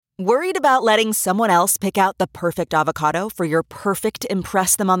Worried about letting someone else pick out the perfect avocado for your perfect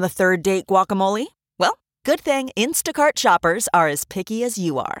impress them on the third date guacamole? Well, good thing Instacart shoppers are as picky as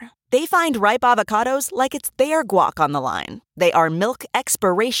you are. They find ripe avocados like it's their guac on the line. They are milk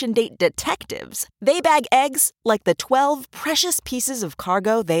expiration date detectives. They bag eggs like the 12 precious pieces of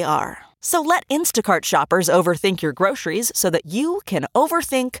cargo they are. So let Instacart shoppers overthink your groceries so that you can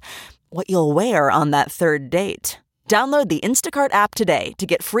overthink what you'll wear on that third date. Download the Instacart app today to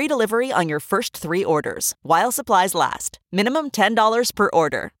get free delivery on your first 3 orders, while supplies last. Minimum $10 per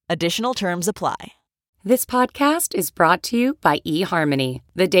order. Additional terms apply. This podcast is brought to you by eHarmony,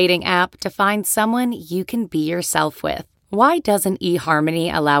 the dating app to find someone you can be yourself with. Why doesn't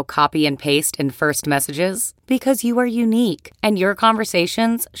eHarmony allow copy and paste in first messages? Because you are unique, and your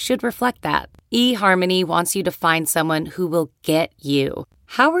conversations should reflect that. eHarmony wants you to find someone who will get you.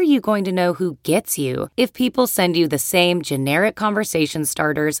 How are you going to know who gets you if people send you the same generic conversation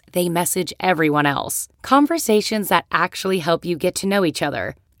starters they message everyone else? Conversations that actually help you get to know each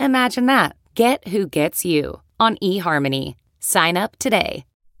other. Imagine that. Get who gets you on eHarmony. Sign up today.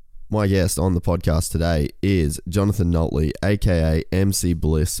 My guest on the podcast today is Jonathan Noltley, aka MC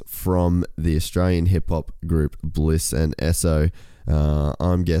Bliss, from the Australian hip hop group Bliss and Esso.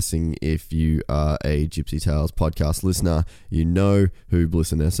 I'm guessing if you are a Gypsy Tales podcast listener, you know who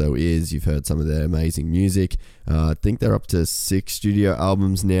Bliss and Esso is. You've heard some of their amazing music. I think they're up to 6 studio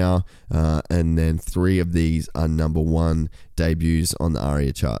albums now, and then 3 of these are #1 debuts on the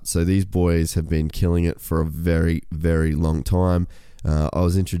ARIA chart. So these boys have been killing it for a very, very long time. I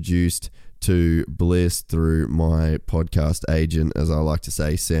was introduced to Bliss through my podcast agent, as I like to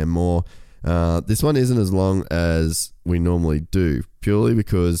say, Sam Moore. This one isn't as long as we normally do, purely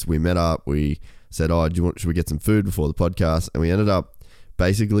because we met up, we said, should we get some food before the podcast? And we ended up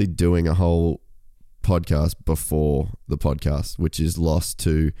basically doing a whole podcast before the podcast, which is lost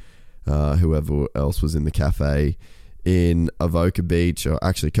to whoever else was in the cafe in Avoca Beach, or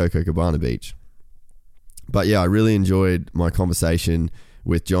actually Coco Cabana Beach. But yeah, I really enjoyed my conversation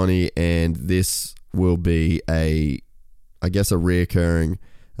with Johnny, and this will be a reoccurring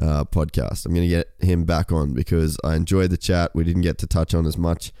podcast. I'm going to get him back on because I enjoyed the chat. We didn't get to touch on as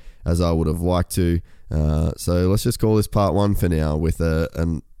much as I would have liked to. So let's just call this part 1 for now, with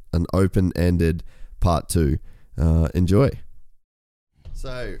an open-ended part 2. Enjoy.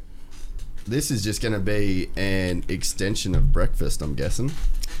 So this is just going to be an extension of breakfast, I'm guessing.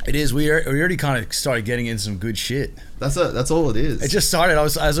 It is. We already kind of started getting into some good shit. That's all it is. It just started.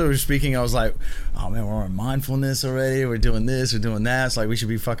 As we were speaking, I was like, oh man, we're on mindfulness already. We're doing this, we're doing that. It's like we should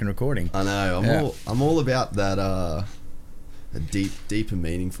be fucking recording. I know. I'm all about that deep and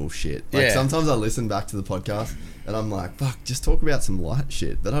meaningful shit. Like sometimes I listen back to the podcast and I'm like, fuck, just talk about some light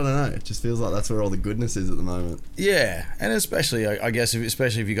shit. But I don't know. It just feels like that's where all the goodness is at the moment. Yeah, and especially, I guess,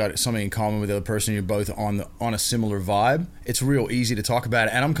 especially if you got something in common with the other person, you're both on a similar vibe. It's real easy to talk about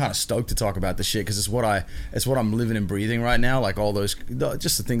it, and I'm kind of stoked to talk about the shit because it's what I'm living and breathing right now. Like all those,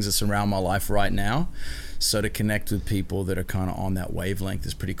 just the things that surround my life right now. So to connect with people that are kind of on that wavelength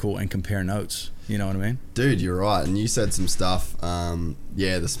is pretty cool, and compare notes. You know what I mean? Dude, you're right. And you said some stuff,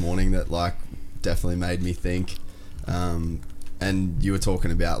 this morning that like definitely made me think. And you were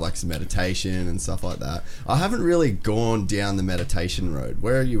talking about like some meditation and stuff like that. I haven't really gone down the meditation road.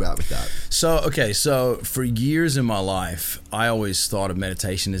 Where are you at with that? So for years in my life, I always thought of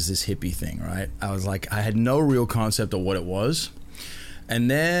meditation as this hippie thing, right? I had no real concept of what it was. And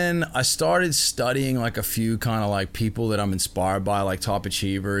then I started studying like a few kind of like people that I'm inspired by, like top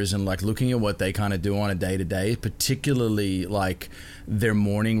achievers, and like looking at what they kind of do on a day-to-day, particularly like their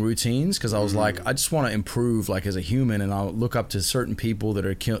morning routines, because I was like, I just want to improve like as a human, and I'll look up to certain people that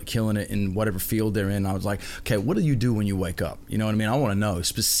are killing it in whatever field they're in. I was like, okay, what do you do when you wake up? You know what I mean? I want to know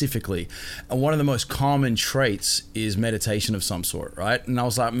specifically. And one of the most common traits is meditation of some sort, right? And I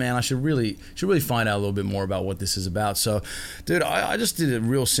was like, man, I should really find out a little bit more about what this is about. So, dude, I just did a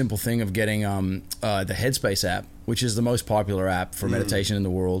real simple thing of getting the Headspace app, which is the most popular app for meditation in the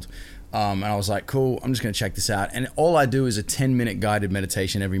world. And I was like, cool, I'm just going to check this out. And all I do is a 10-minute guided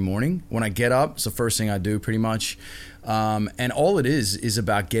meditation every morning. When I get up, it's the first thing I do pretty much. And all it is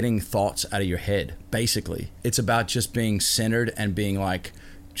about getting thoughts out of your head, basically. It's about just being centered and being like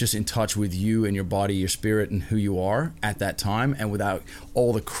just in touch with you and your body, your spirit, and who you are at that time, and without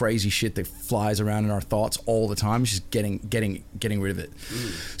all the crazy shit that flies around in our thoughts all the time. It's just getting rid of it.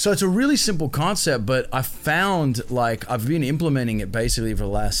 So it's a really simple concept, but I found like I've been implementing it basically for the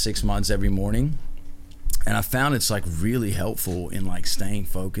last 6 months every morning. And I found it's like really helpful in like staying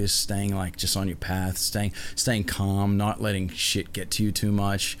focused, staying like just on your path, staying calm, not letting shit get to you too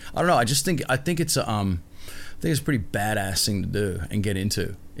much. I don't know. I think it's think it's a pretty badass thing to do and get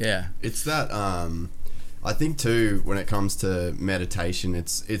into. Yeah. It's that, I think too, when it comes to meditation,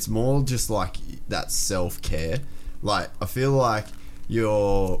 it's more just like that self-care. Like, I feel like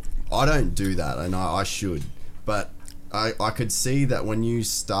I don't do that, and I should, but I could see that when you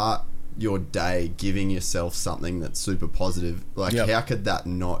start your day giving yourself something that's super positive, like how could that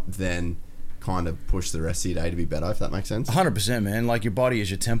not then kind of push the rest of your day to be better, if that makes sense? 100%, man. Like, your body is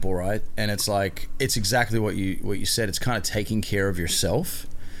your temple, right? And it's like, it's exactly what you said. It's kind of taking care of yourself.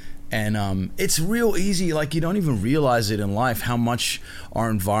 And it's real easy, like, you don't even realize it in life how much our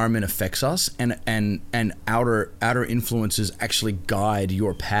environment affects us, and outer influences actually guide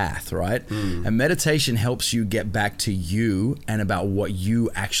your path, right? And meditation helps you get back to you and about what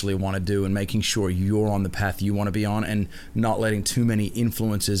you actually want to do, and making sure you're on the path you want to be on, and not letting too many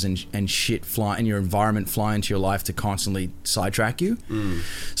influences and shit fly in your environment fly into your life to constantly sidetrack you.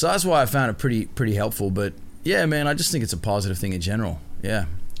 So that's why I found it pretty helpful. But yeah, man, I just think it's a positive thing in general. Yeah.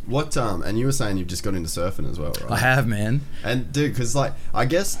 What and you were saying you've just got into surfing as well, right? I have, man. And dude, because like, I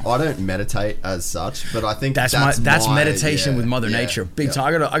guess I don't meditate as such, but I think that's my meditation with Mother Nature, big time.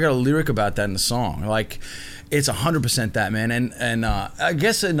 I got a lyric about that in the song. Like, it's 100% that, man. And I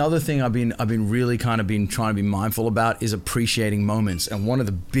guess another thing I've been really kind of been trying to be mindful about is appreciating moments. And one of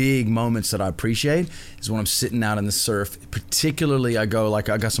the big moments that I appreciate is when I'm sitting out in the surf. Particularly, I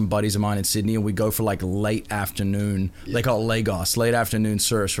got some buddies of mine in Sydney, and we go for like late afternoon. They call it Lagos, late afternoon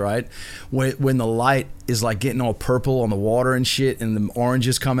surfs, right? When the light is like getting all purple on the water and shit, and the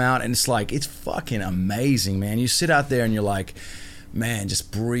oranges come out, and it's like, it's fucking amazing, man. You sit out there and you're like, man,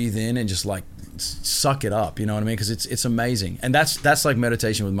 just breathe in and just like suck it up, you know what I mean? Because it's amazing. And that's like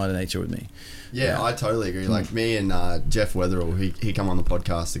meditation with Mother Nature with me. Yeah, I totally agree. Like, me and Jeff Wetherill, he come on the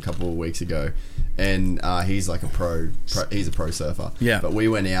podcast a couple of weeks ago, and he's like he's a pro surfer. Yeah. But we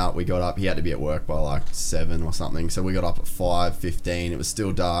went out, we got up, he had to be at work by like 7 or something, so we got up at 5:15. It was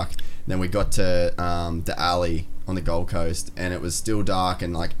still dark. Then we got to the alley on the Gold Coast, and it was still dark,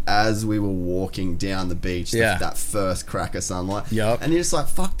 and like as we were walking down the beach, that first crack of sunlight, and you're just like,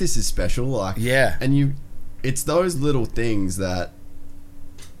 fuck, this is special. Like, and it's those little things that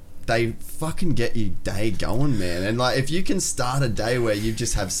they fucking get your day going, man. And like, if you can start a day where you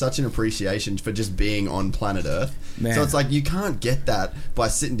just have such an appreciation for just being on planet Earth, man. So it's like, you can't get that by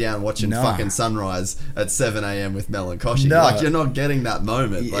sitting down watching fucking sunrise at 7 a.m. with Mel and Koshi. Like, you're not getting that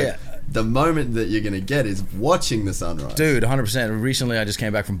moment. Like, the moment that you're going to get is watching the sunrise. Dude, 100%. Recently, I just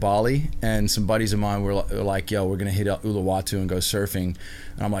came back from Bali, and some buddies of mine were like, yo, we're going to hit Uluwatu and go surfing.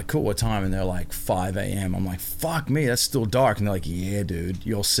 And I'm like, cool, what time? And they're like, 5 a.m. I'm like, fuck me, that's still dark. And they're like, yeah, dude,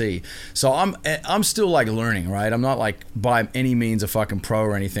 you'll see. So I'm still like learning, right? I'm not like by any means a fucking pro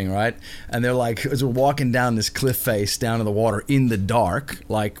or anything, right? And they're like, as we're walking down this cliff face down to the water in the dark,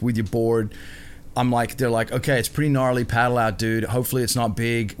 like with your board, they're like, okay, it's pretty gnarly, paddle out, dude. Hopefully it's not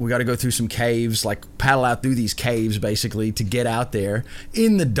big. We got to go through some caves, like paddle out through these caves basically to get out there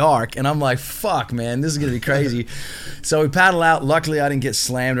in the dark. And I'm like, fuck, man, this is going to be crazy. So we paddle out. Luckily, I didn't get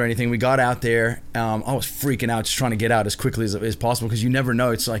slammed or anything. We got out there. I was freaking out, just trying to get out as quickly as possible, because you never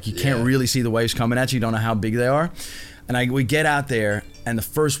know. It's like, you can't really see the waves coming at you. You don't know how big they are. And we get out there, and the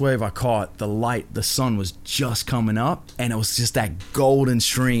first wave I caught, the sun was just coming up, and it was just that golden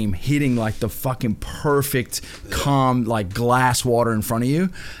stream hitting like the fucking perfect, calm, like glass water in front of you.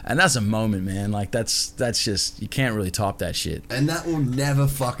 And that's a moment, man. Like, that's just, you can't really top that shit. And that will never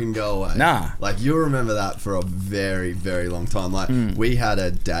fucking go away. Nah. Like, you'll remember that for a very, very long time. Like, we had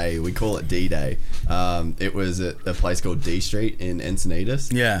a day, we call it D-Day. It was at a place called D Street in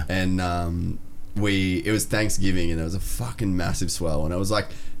Encinitas. Yeah. And, it was Thanksgiving, and there was a fucking massive swell, and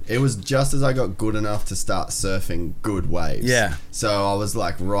it was just as I got good enough to start surfing good waves. Yeah. So I was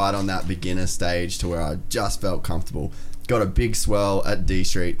like right on that beginner stage to where I just felt comfortable. Got a big swell at D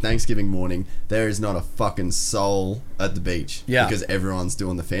Street. Thanksgiving morning, there is not a fucking soul at the beach. Yeah. Because everyone's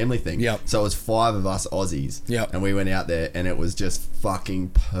doing the family thing. Yep. So it was 5 of us Aussies. Yep. And we went out there, and it was just fucking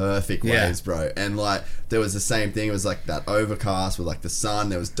perfect waves, bro. And like, there was the same thing. It was like that overcast with like the sun.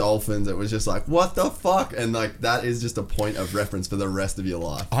 There was dolphins. It was just like, what the fuck? And like, that is just a point of reference for the rest of your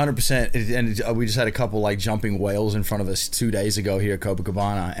life. 100%. And we just had a couple like jumping whales in front of us 2 days ago here at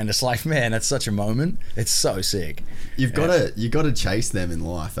Copacabana. And it's like, man, that's such a moment. It's so sick. You got to chase them in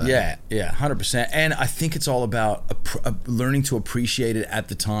life. Eh? Yeah, 100%. And I think it's all about learning to appreciate it at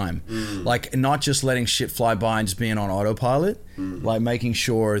the time. Like, not just letting shit fly by and just being on autopilot. Like, making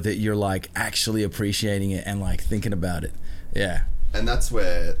sure that you're like actually appreciating it and like thinking about it. Yeah. And that's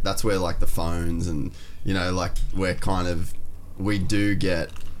where like the phones and, you know, like we do get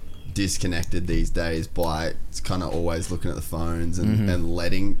disconnected these days by kind of always looking at the phones and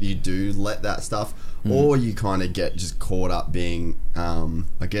let that stuff, or you kind of get just caught up being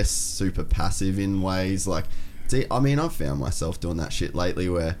I guess super passive in ways. Like, I mean, I've found myself doing that shit lately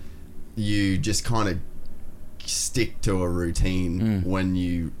where you just kind of stick to a routine when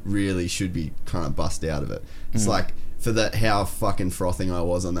you really should be kind of bust out of it. It's like, for how fucking frothing I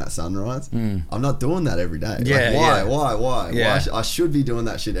was on that sunrise, I'm not doing that every day. Yeah, Why? Yeah. I should be doing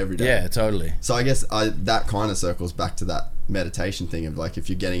that shit every day. Yeah, totally. So I guess that kind of circles back to that meditation thing of like, if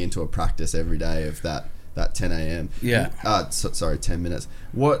you're getting into a practice every day of that 10 a.m. Yeah. 10 minutes.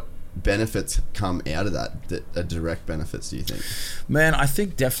 What benefits come out of that are direct benefits, do you think? Man, I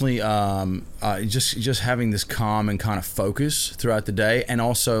think definitely just having this calm and kind of focus throughout the day, and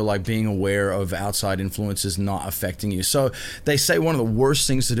also like being aware of outside influences not affecting you. So they say one of the worst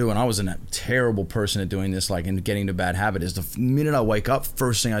things to do, and I was a terrible person at doing this, like, and getting into bad habit, is the minute I wake up,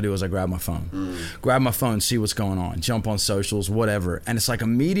 first thing I do is I grab my phone. Grab my phone, see what's going on, jump on socials, whatever. And it's like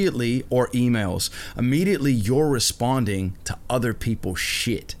immediately, or emails, immediately you're responding to other people's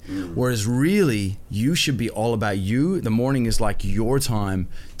shit. Whereas really, you should be all about you. The morning is like your time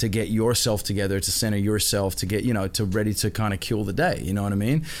to get yourself together, to center yourself, to get, to ready to kind of kill the day. You know what I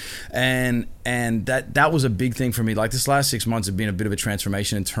mean? And that was a big thing for me. Like, this last 6 months have been a bit of a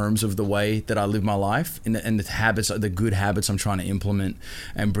transformation in terms of the way that I live my life and the habits, the good habits I'm trying to implement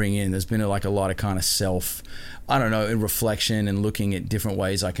and bring in. There's been a lot of kind of reflection and looking at different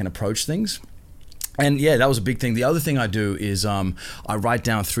ways I can approach things. And yeah, that was a big thing. The other thing I do is I write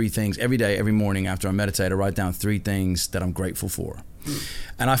down 3 things every day, every morning after I meditate. I write down 3 things that I'm grateful for.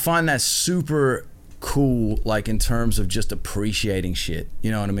 And I find that super cool, like in terms of just appreciating shit,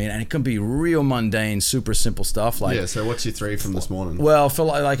 you know what I mean? And it can be real mundane, super simple stuff. Like, yeah. So what's your 3 from this morning? Well, for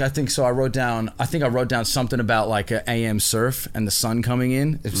like I think I wrote down something about like an AM surf and the sun coming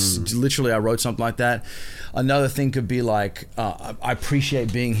in. It's literally, I wrote something like that. Another thing could be like, I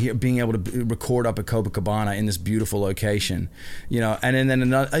appreciate being here, being able to record up at Copacabana in this beautiful location, and then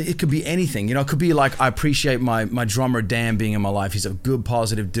another, it could be anything, it could be like, I appreciate my drummer Dan being in my life. He's a good,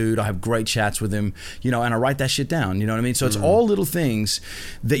 positive dude. I have great chats with him, and I write that shit down, you know what I mean? So it's all little things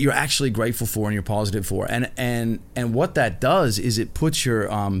that you're actually grateful for and you're positive for. And what that does is it puts your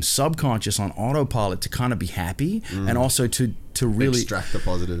subconscious on autopilot to kind of be happy and also to really extract the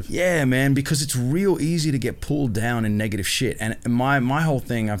positive. Yeah, man, because it's real easy to get pulled down in negative shit. And my whole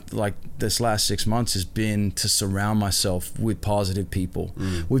thing, like this last 6 months, has been to surround myself with positive people,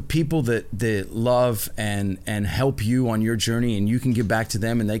 with people that love and help you on your journey, and you can give back to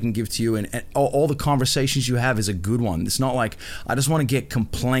them and they can give to you. And all the conversations you have is a good one. It's not like I just want to get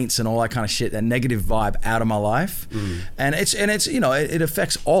complaints and all that kind of shit, that negative vibe out of my life. And it's it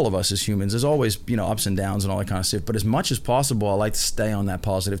affects all of us as humans. There's always ups and downs and all that kind of stuff. But as much as possible, I like to stay on that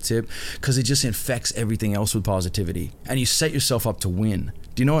positive tip, because it just infects everything else with positivity, and you set yourself up to win.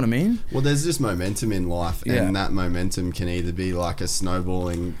 Do you know what I mean? Well, there's just momentum in life, and that momentum can either be like a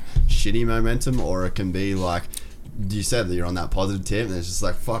snowballing shitty momentum, or it can be like, you said that you're on that positive tip, and it's just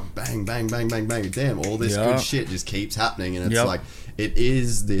like, fuck, bang, bang, bang, bang, bang, damn, all this good shit just keeps happening, and it's like, it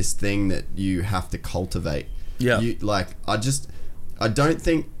is this thing that you have to cultivate. I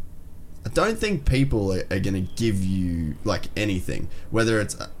don't think people are going to give you like anything, whether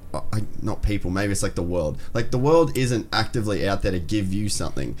it's not people, maybe it's like the world. Like, the world isn't actively out there to give you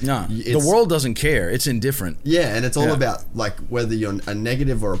something. No, the world doesn't care. It's indifferent. Yeah, and it's all about like whether you're a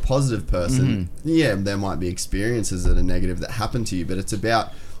negative or a positive person. Yeah, there might be experiences that are negative that happen to you, but it's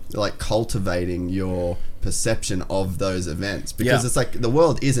about like cultivating your perception of those events, because it's like the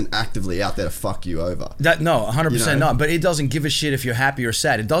world isn't actively out there to fuck you over. 100% not. But it doesn't give a shit if you're happy or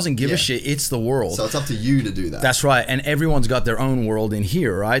sad. It doesn't give a shit. It's the world. So it's up to you to do that. That's right. And everyone's got their own world in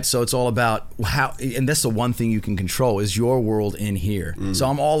here, right? So it's all about how, and that's the one thing you can control, is your world in here. So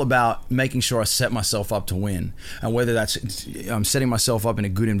I'm all about making sure I set myself up to win, and whether that's I'm setting myself up in a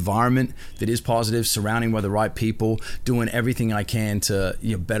good environment that is positive, surrounding with the right people, doing everything I can to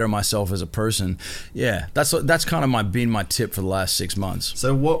better myself as a person. Yeah. That's kind of been my tip for the last 6 months.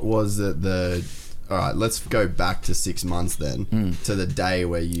 So what was it all right, let's go back to 6 months then, to the day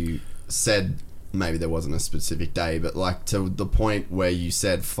where you said, maybe there wasn't a specific day, but like to the point where you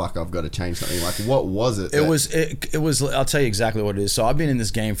said, fuck, I've got to change something. Like, what was it? It was, I'll tell you exactly what it is. So I've been in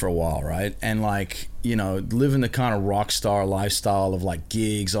this game for a while, right? And like, living the kind of rock star lifestyle of like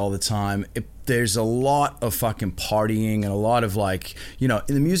gigs all the time, there's a lot of fucking partying and a lot of like, you know,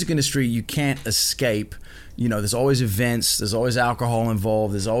 in the music industry, you can't escape. You know, there's always events, there's always alcohol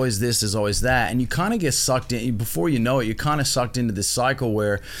involved, there's always this, there's always that, and you kind of get sucked in. Before you know it, you're kind of sucked into this cycle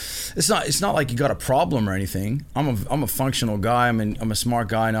where it's not like you got a problem or anything. I'm a functional guy. I'm a smart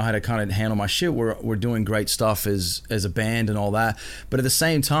guy. I know how to kind of handle my shit. We're doing great stuff as a band and all that. But at the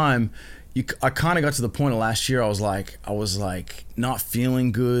same time, I kind of got to the point of last year. I was like not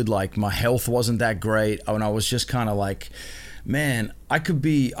feeling good. Like my health wasn't that great, and I was just kind of like, man, I could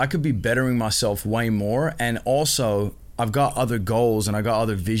be bettering myself way more. And also I've got other goals and I got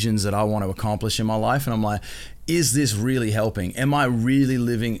other visions that I want to accomplish in my life. And I'm like, is this really helping? Am I really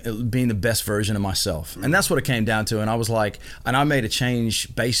being the best version of myself? And that's what it came down to. And I was like, and I made a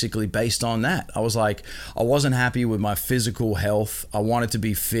change basically based on that. I was like, I wasn't happy with my physical health. I wanted to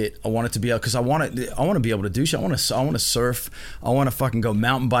be fit. I wanted to be, because I want to be able to do shit. I want to surf. I want to fucking go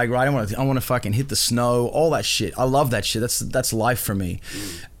mountain bike ride. I want to fucking hit the snow, all that shit. I love that shit. That's life for me.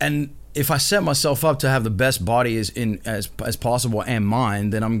 And if I set myself up to have the best body as possible and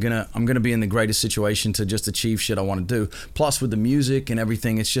mind, then I'm gonna be in the greatest situation to just achieve shit I want to do. Plus with the music and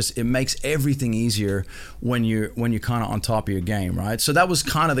everything, it makes everything easier when you're kind of on top of your game, right? So that was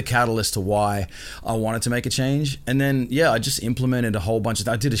kind of the catalyst to why I wanted to make a change. And then I just implemented a whole bunch of.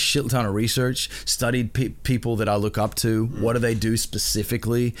 I did a shit ton of research, studied people that I look up to. What do they do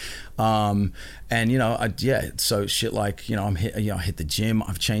specifically? And so shit like, I hit the gym.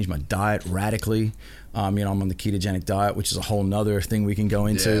 I've changed my diet radically. I'm on the ketogenic diet, which is a whole nother thing we can go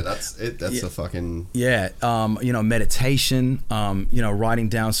into. Yeah, that's it. That's a fucking... Yeah. Meditation, writing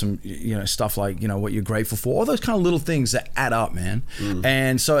down some, stuff like, what you're grateful for, all those kind of little things that add up, man.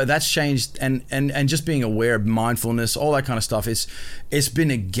 And so that's changed, and just being aware of mindfulness, all that kind of stuff. It's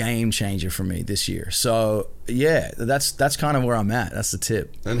been a game changer for me this year. So yeah, that's kind of where I'm at. That's the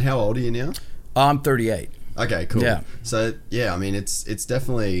tip. And how old are you now? I'm 38. Okay, cool. Yeah. So yeah, I mean, it's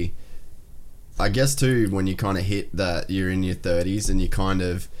definitely, I guess too, when you kind of hit that you're in your 30s and you kind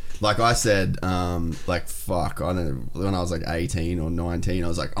of, like I said, I don't know, when I was like 18 or 19, I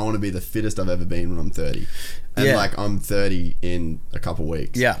was like, I want to be the fittest I've ever been when I'm 30. And like I'm 30 in a couple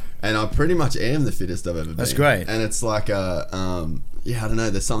weeks. Yeah. And I pretty much am the fittest I've ever been. That's great. And it's like I don't know,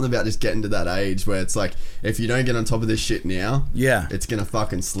 there's something about just getting to that age where it's like, if you don't get on top of this shit now, it's gonna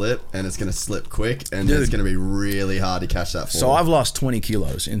fucking slip, and it's gonna slip quick, and it's gonna be really hard to catch that forward. So I've lost 20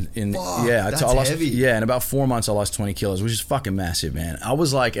 kilos that's I lost heavy. Yeah, in about 4 months I lost 20 kilos, which is fucking massive, man. I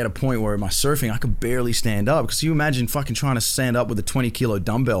was like at a point where my surfing, I could barely stand up, because you imagine fucking trying to stand up with a 20 kilo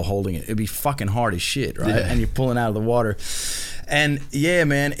dumbbell holding it. It'd be fucking hard as shit, right? Yeah. And you're pulling out of the water. And yeah,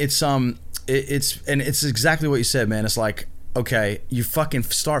 man, it's exactly what you said, man. It's like, okay, you fucking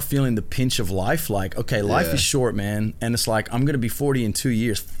start feeling the pinch of life. Like, okay, life is short, man. And it's like, I'm going to be 40 in 2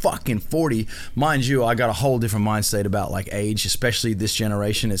 years. Fucking 40. Mind you, I got a whole different mindset about like age, especially this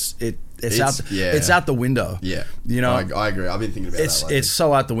generation. It's out the window. Yeah. I agree. I've been thinking about that lately. It's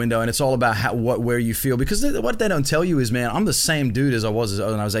so out the window, and it's all about where you feel, because what they don't tell you is, man, I'm the same dude as I was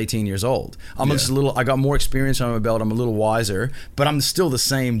when I was 18 years old. I got more experience on my belt. I'm a little wiser, but I'm still the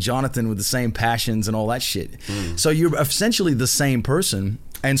same Jonathan with the same passions and all that shit. So you're essentially the same person.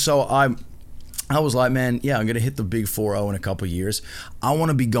 And so I was like, man, I'm going to hit the big 4-0 in a couple of years. I want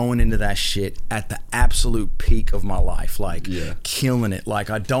to be going into that shit at the absolute peak of my life, like killing it. Like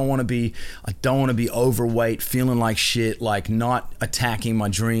I don't want to be overweight, feeling like shit, like not attacking my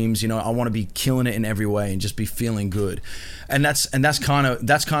dreams. I want to be killing it in every way and just be feeling good. And that's kind of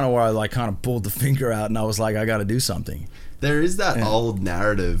where I like kind of pulled the finger out, and I was like, I got to do something. There is that old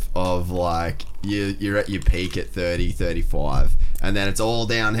narrative of like you're at your peak at 30, 35, and then it's all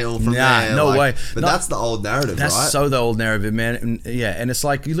downhill from there. No way. But that's the old narrative, right? That's so the old narrative, man. And it's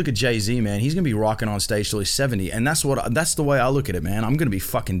like, you look at Jay-Z, man. He's gonna be rocking on stage till he's 70, and that's the way I look at it, man. I'm gonna be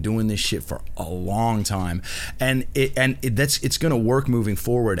fucking doing this shit for a long time, and it's gonna work moving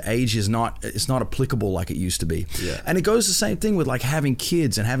forward. Age is not applicable like it used to be. Yeah. And it goes the same thing with like having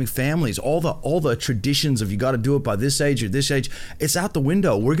kids and having families. All the traditions of you got to do it by this age or this age, it's out the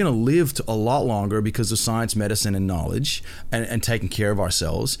window. We're gonna live a lot longer because of science, medicine, and knowledge, and taking care of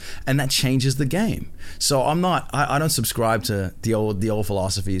ourselves, and that changes the game. So I don't subscribe to the old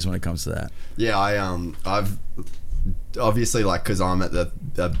philosophies when it comes to that. Yeah, I've obviously, like, because I'm at the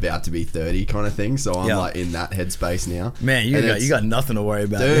about to be 30 kind of thing, so I'm like in that headspace now. Man, you got nothing to worry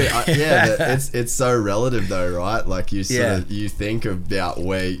about, dude. It's so relative though, right? Like you you think about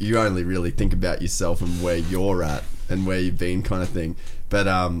where you only really think about yourself and where you're at and where you've been, kind of thing. But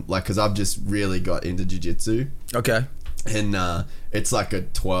like, because I've just really got into jiu-jitsu. Okay. And it's like a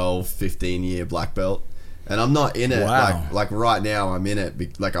 12-15 year black belt. And I'm not in it. Wow. Like right now I'm in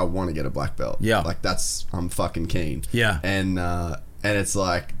it. Like I want to get a black belt. Yeah. Like I'm fucking keen. Yeah. And it's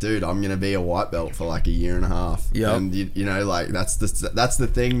like, dude, I'm gonna be a white belt for like a year and a half. Yeah. And you know, like that's the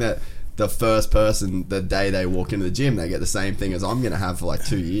thing that the first person, the day they walk into the gym, they get the same thing as I'm gonna have for like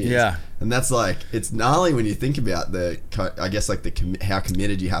 2 years. Yeah. And that's like, it's gnarly when you think about I guess like how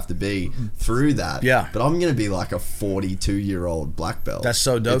committed you have to be through that. Yeah. But I'm gonna be like a 42-year-old black belt. That's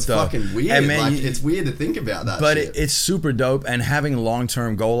so dope, it's though. Fucking weird. And man, like, it's weird to think about that. But shit. it's super dope, and having a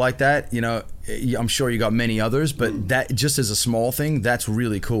long-term goal like that, you know, I'm sure you got many others, but that just as a small thing, that's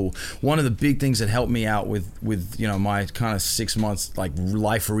really cool. One of the big things that helped me out with you know, my kind of 6 months like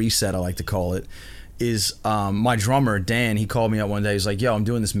life reset, I like to call it, is my drummer Dan. He called me up one day. He's like, "Yo, I'm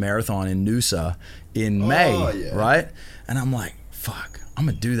doing this marathon in Noosa in May, right?" And I'm like, "Fuck, I'm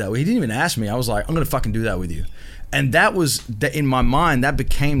gonna do that." He didn't even ask me. I was like, "I'm gonna fucking do that with you." And that was in my mind. That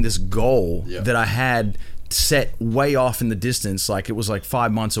became this goal that I had set way off in the distance. Like it was like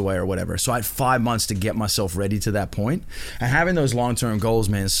 5 months away or whatever. So I had 5 months to get myself ready to that point. And having those long-term goals,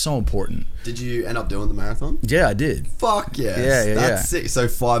 man, is so important. Did you end up doing the marathon? Yeah, I did. Fuck yes. Yeah. That's sick. So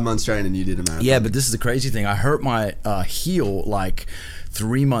 5 months training, you did a marathon. Yeah, but this is the crazy thing. I hurt my heel like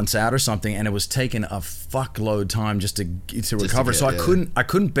 3 months out or something, and it was taking a fuckload time just to recover. So I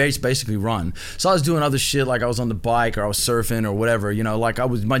couldn't basically run. So I was doing other shit, like I was on the bike or I was surfing or whatever. You know, like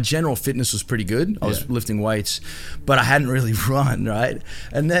my general fitness was pretty good. I was lifting weights, but I hadn't really run, right?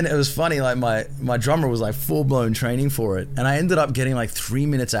 And then it was funny, like my drummer was like full blown training for it, and I ended up getting like 3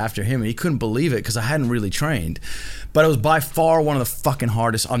 minutes after him, and he couldn't believe it because I hadn't really trained. But it was by far one of the fucking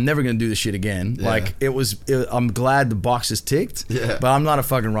hardest. I'm never gonna do this shit again. Yeah. Like I'm glad the box is ticked. Yeah. But I'm not a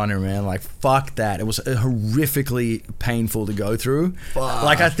fucking runner, man. Like fuck that. It was horrifically painful to go through. Fuck.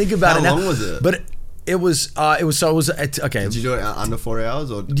 Like I think about it now. How long was it? But it was okay. Did you do it under 4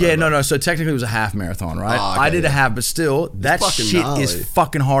 hours or? Yeah, no. So technically it was a half marathon, right? Oh, okay, I did a half, but still, that shit gnarly. is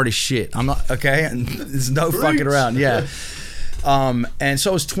fucking hard as shit. I'm not okay, and there's no fucking around. Yeah. And so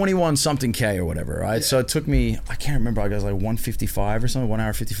it was 21 something K or whatever, right? Yeah. So it took me, I can't remember, I guess like 1:55 or something, 1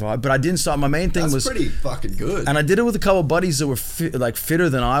 hour 55. But I didn't stop. My main thing was pretty fucking good. And I did it with a couple of buddies that were fitter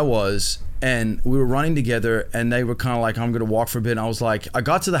than I was. And we were running together, and they were kind of like, I'm going to walk for a bit. And I was like, I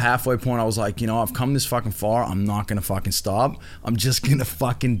got to the halfway point. I was like, you know, I've come this fucking far. I'm not going to fucking stop. I'm just going to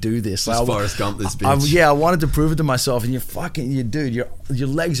fucking do this. As Forrest Gump this bitch. I wanted to prove it to myself. And dude, your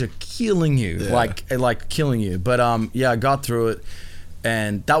legs are killing you, like killing you. But I got through it.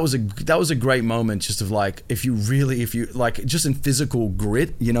 And that was a great moment, just of like, if you like, just in physical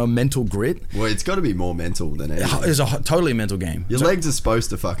grit, you know, mental grit. Well, it's got to be more mental than anything. It's totally a mental game. Your legs are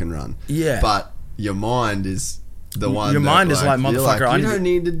supposed to fucking run. Yeah. But your mind is the one. Your mind is like, motherfucker, like, you don't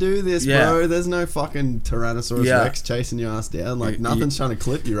need to do this, bro. There's no fucking Tyrannosaurus Rex chasing your ass down. Like, nothing's trying to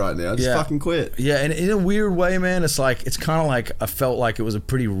clip you right now. Just fucking quit. Yeah, and in a weird way, man, it's kind of like, I felt like it was a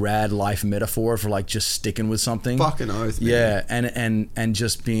pretty rad life metaphor for like just sticking with something. Fucking oath, man. Yeah, and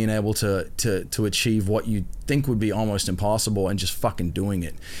just being able to achieve what you think would be almost impossible and just fucking doing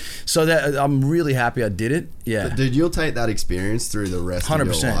it. So that I'm really happy I did it. Yeah. But dude, you'll take that experience through the rest 100%, of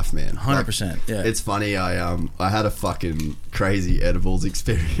your life, man. 100%. Yeah. It's funny, I had a fucking crazy edibles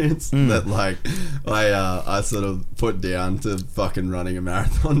experience that like I sort of put down to fucking running a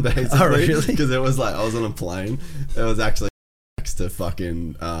marathon basically. Oh, really? Because it was like I was on a plane. It was actually next to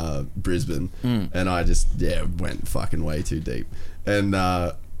fucking Brisbane, and I just went fucking way too deep.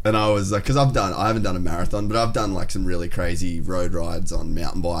 And I was like, because I haven't done a marathon, but I've done like some really crazy road rides on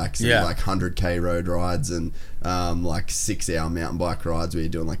mountain bikes and like 100K road rides and like 6 hour mountain bike rides where you're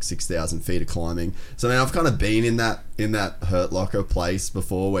doing like 6,000 feet of climbing. So I mean, I've kind of been in that hurt locker place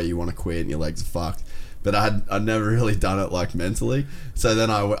before where you want to quit and your legs are fucked. But I'd never really done it like mentally. So then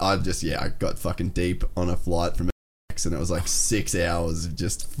I got fucking deep on a flight from and it was like 6 hours of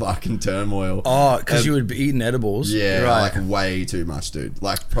just fucking turmoil. Oh, because you would be eating edibles. Yeah, right. like way too much, dude.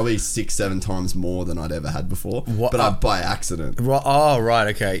 Like probably 6-7 times more than I'd ever had before. What? But by accident. Oh,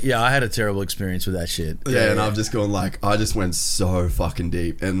 right, okay. Yeah, I had a terrible experience with that shit. Yeah, and I've just gone like, I just went so fucking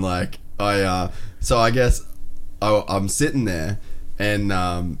deep. And like, so I guess I'm sitting there and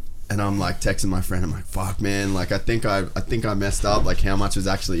I'm like texting my friend. I'm like, fuck, man. Like, I think I messed up. Like, how much was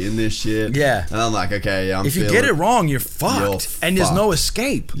actually in this shit? Yeah. And I'm like, okay, yeah. If you get it wrong, you're fucked. And there's no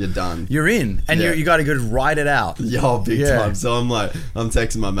escape. You're done. You're in, and you got to go ride it out. Yo, big time. So I'm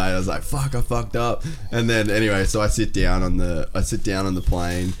texting my mate. I was like, fuck, I fucked up. And then anyway, so I sit down on the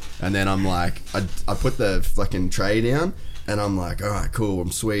plane, and then I'm like, I put the fucking tray down. And I'm like, all right, cool.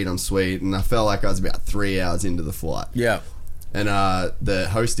 I'm sweet. And I felt like I was about 3 hours into the flight. Yeah. And the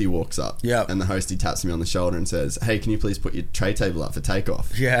hostie walks up. Yeah. And the hostie taps me on the shoulder and says, hey, can you please put your tray table up for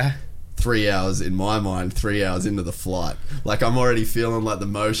takeoff? Yeah. 3 hours in my mind, 3 hours into the flight. Like, I'm already feeling like the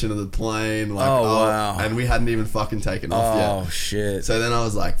motion of the plane. Like, wow. And we hadn't even fucking taken off yet. Oh, shit. So then I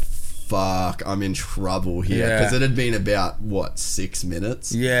was like, fuck, I'm in trouble here. Yeah. Because it had been about, 6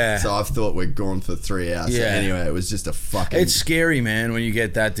 minutes? Yeah. So I thought we're gone for 3 hours. Yeah. So anyway, it was just a fucking... It's scary, man, when you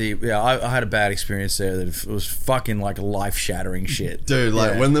get that deep. Yeah, I had a bad experience there that it was fucking like life-shattering shit. Dude,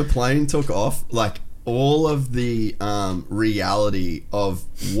 like, Yeah. when the plane took off, like, all of the reality of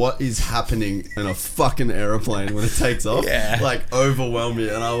what is happening in a fucking aeroplane when it takes off, Yeah. like, overwhelmed me,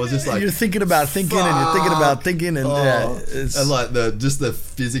 and I was just like, you're thinking about thinking, and you're thinking about thinking, and and like the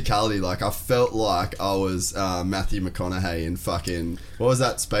physicality, like I felt like I was Matthew McConaughey in fucking, what was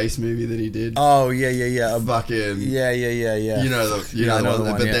that space movie that he did? oh yeah, Fucking yeah. You know Yeah, I know the the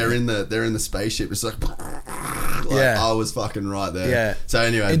one, one, but yeah. they're in the spaceship. It's like Yeah. I was fucking right there. Yeah. So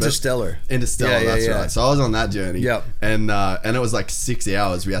anyway, Interstellar. Yeah, that's yeah. right. So I was on that journey. Yep. And it was like 6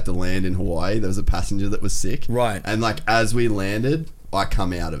 hours. We had to land in Hawaii. There was a passenger that was sick. Right. And like as we landed, I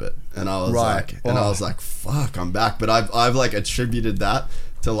come out of it, and I was Right. I was like, fuck, I'm back. But I've like attributed that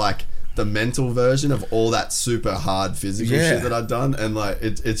to like the mental version of all that super hard physical Yeah. shit that I'd done, and like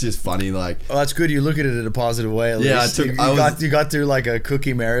it's just funny, like, Well, that's good. You look at it in a positive way. At Yeah, least. I took- You got through like a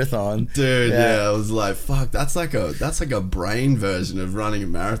cookie marathon, dude, yeah, I was like, fuck, that's like a brain version of running a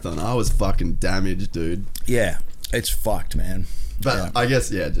marathon. I was fucking damaged, dude. Yeah, it's fucked, man. But Yeah. I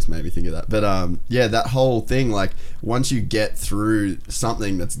guess, yeah, it just made me think of that. But yeah, that whole thing, like, once you get through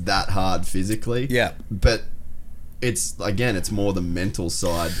something that's that hard physically, Yeah. but it's more the mental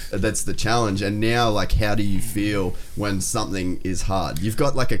side that's the challenge. And now, like, how do you feel when something is hard? You've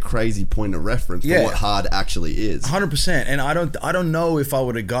got like a crazy point of reference Yeah. for what hard actually is. 100%. And I don't know if I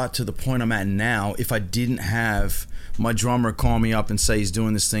would have got to the point I'm at now if I didn't have my drummer call me up and say he's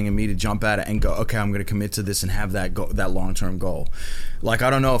doing this thing, and me to jump at it and go, okay, I'm going to commit to this and have that long-term goal. Like, I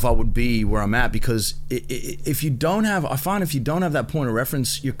don't know if I would be where I'm at, because if you don't have, I find if you don't have that point of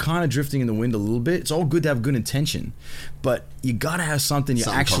reference, you're kind of drifting in the wind a little bit. It's all good to have good intention, but you got to have something you're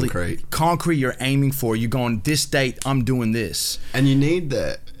actually concrete you're aiming for. You're going, this date, I'm doing this. And you need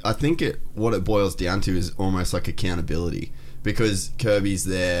that. I think what it boils down to is almost like accountability, because Kirby's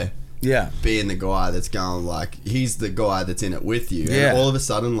there. Yeah. Being the guy that's going, like, he's the guy that's in it with you. Yeah. And all of a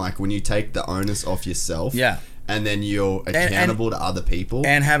sudden, like, when you take the onus off yourself, Yeah. and then you're accountable to other people,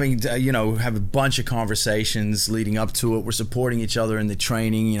 and having have a bunch of conversations leading up to it. We're supporting each other in the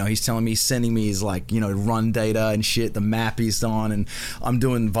training. He's telling me, sending me his like run data and shit, the map he's on, and I'm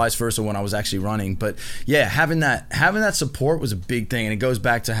doing vice versa when I was actually running. But yeah, having that support was a big thing, and it goes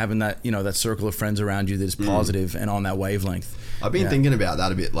back to having that that circle of friends around you that is positive and on that wavelength. I've been thinking about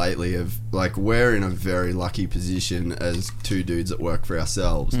that a bit lately, of like, we're in a very lucky position as two dudes that work for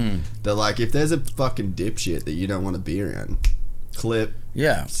ourselves. That, like, if there's a fucking dipshit that you don't want to be around, clip,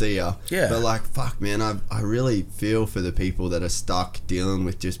 see ya. Yeah. But like, fuck, man, I really feel for the people that are stuck dealing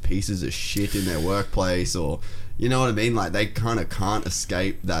with just pieces of shit in their workplace, or you know what I mean? Like, they kind of can't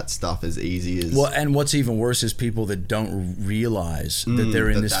escape that stuff as easy as... Well, and what's even worse is people that don't realize that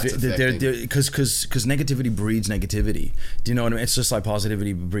they're in that's because negativity breeds negativity. Do you know what I mean? It's just like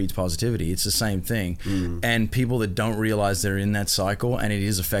positivity breeds positivity. It's the same thing. And people that don't realize they're in that cycle and it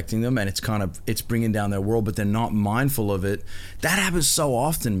is affecting them, and it's bringing down their world, but they're not mindful of it. That happens so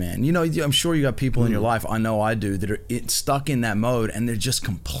often, man. I'm sure you got people in your life, I know I do, that are stuck in that mode, and they're just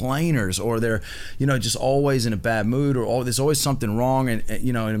complainers, or they're just always in a bad mood, or there's always something wrong, and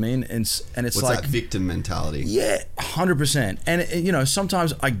you know what I mean, and it's What's like that victim mentality? Yeah, 100%. And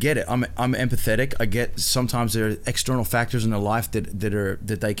sometimes I get it. I'm empathetic. I get sometimes there are external factors in their life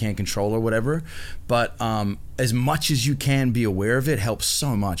that they can't control or whatever. But as much as you can be aware of it helps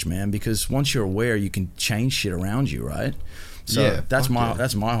so much, man. Because once you're aware, you can change shit around you, right? So that's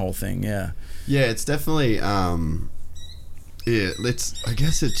my whole thing. Yeah. Yeah, it's definitely. I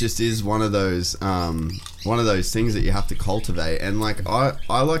guess it just is one of those things that you have to cultivate. And like,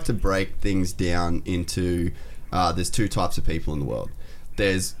 I like to break things down into there's two types of people in the world.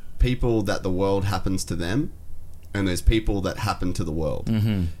 There's people that the world happens to them, and there's people that happen to the world.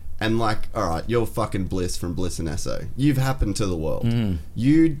 And like, all right, you're fucking Bliss from Bliss and Esso. You've happened to the world.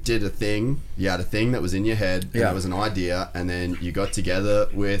 You did a thing. You had a thing that was in your head, and it was an idea, and then you got together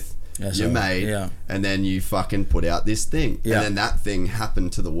with your mate, and then you fucking put out this thing, and then that thing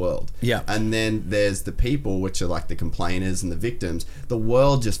happened to the world. And then there's the people, which are like the complainers and the victims. The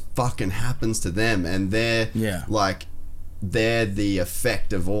world just fucking happens to them, and they're like, they're the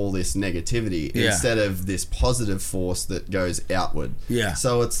effect of all this negativity instead of this positive force that goes outward.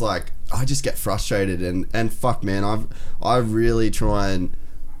 So it's like, I just get frustrated, and fuck, man, I really try and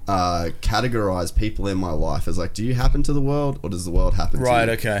categorize people in my life as like, do you happen to the world or does the world happen to you? Right,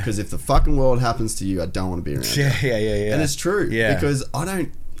 okay. Because if the fucking world happens to you, I don't want to be around you. Yeah. And it's true. Yeah. Because I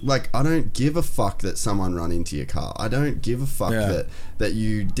don't give a fuck that someone run into your car. I don't give a fuck that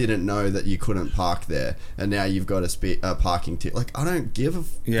you didn't know that you couldn't park there and now you've got a parking ticket. Like, I don't give a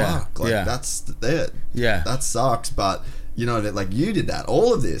fuck. Like, that's it. Yeah. That sucks, but you know that, like, you did that.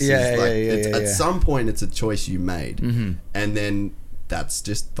 All of this at some point it's a choice you made. Mm-hmm. And then that's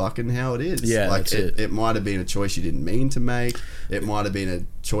just fucking how it is. Yeah, like that's it might have been a choice you didn't mean to make. It might have been a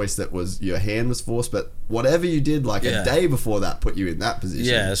choice that was your hand was forced, but whatever you did like a day before that put you in that position.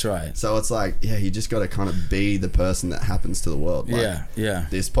 Yeah, that's right. So it's like, you just got to kind of be the person that happens to the world. Like,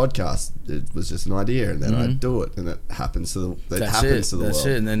 this podcast, it was just an idea, and then I do it, and it happens to the world. That's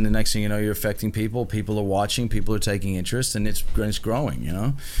it. And then the next thing you know, you're affecting people. People are watching. People are taking interest, and it's growing. You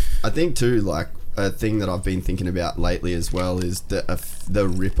know. I think too, like, a thing that I've been thinking about lately as well is the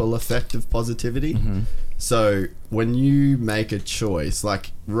ripple effect of positivity. Mm-hmm. So when you make a choice,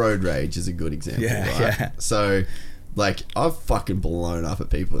 like road rage is a good example, right? Yeah. So like, I've fucking blown up at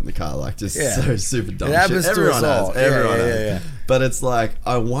people in the car, like just so super dumb shit. Everyone has. But it's like,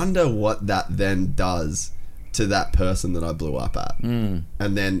 I wonder what that then does to that person that I blew up at. And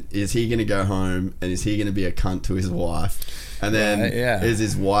then is he going to go home and is he going to be a cunt to his wife? And then is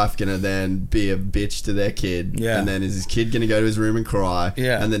his wife going to then be a bitch to their kid? Yeah. And then is his kid going to go to his room and cry?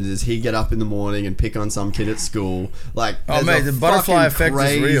 Yeah. And then does he get up in the morning and pick on some kid at school? Like, the butterfly effect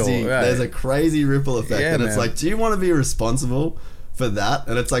is real. Right. There's a crazy ripple effect. And it's like, do you want to be responsible for that?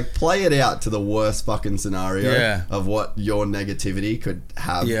 And it's like, play it out to the worst fucking scenario of what your negativity could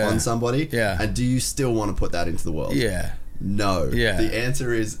have on somebody. Yeah. And do you still want to put that into the world? Yeah. No. Yeah. The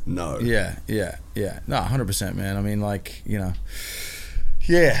answer is no. Yeah. No, 100%, man. I mean, like, you know,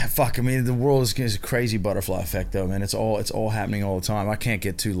 fuck. I mean, the world is a crazy butterfly effect, though, man. It's all happening all the time. I can't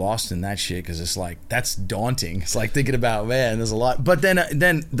get too lost in that shit because it's like, that's daunting. It's like thinking about, man, there's a lot. But then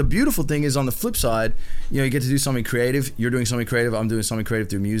the beautiful thing is, on the flip side, you know, you get to do something creative. You're doing something creative. I'm doing something creative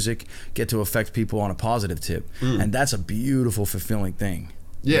through music. Get to affect people on a positive tip, and that's a beautiful, fulfilling thing.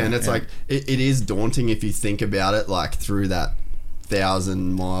 Yeah, and it's like, it is daunting if you think about it, like, through that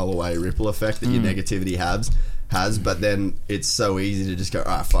 1,000-mile away ripple effect that your negativity has, but then it's so easy to just go,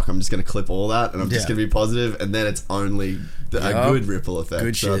 fuck, I'm just going to clip all that, and I'm just going to be positive, and then it's only a good ripple effect.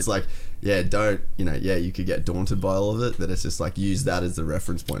 Good shit. It's like, you could get daunted by all of it, but it's just like, use that as the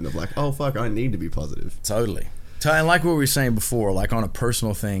reference point of like, oh, fuck, I need to be positive. Totally. And like what we were saying before, like on a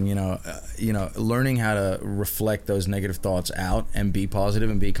personal thing, you know, learning how to reflect those negative thoughts out and be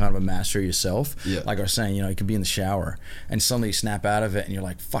positive and be kind of a master of yourself. Yeah. Like I was saying, you know, you could be in the shower and suddenly you snap out of it and you're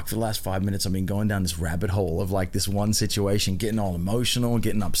like, fuck, for the last 5 minutes I've been going down this rabbit hole of like this one situation, getting all emotional,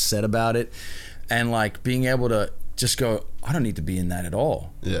 getting upset about it, and like being able to just go, I don't need to be in that at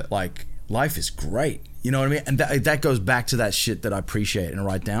all. Yeah. Like, life is great. You know what I mean? And that goes back to that shit that I appreciate and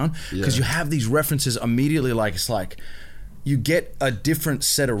write down, because you have these references immediately. Like, it's like you get a different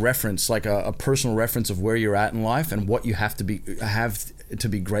set of reference, like a personal reference of where you're at in life and what you have to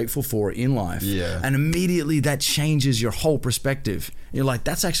be grateful for in life. Yeah. And immediately that changes your whole perspective. You're like,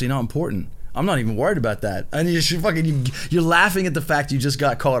 that's actually not important. I'm not even worried about that. And you're laughing at the fact you just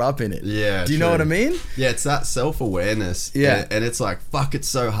got caught up in it. Yeah. Do you know what I mean? Yeah, it's that self-awareness. Yeah. And it's like, fuck, it's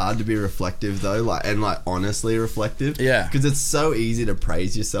so hard to be reflective though, like honestly reflective. Yeah. Because it's so easy to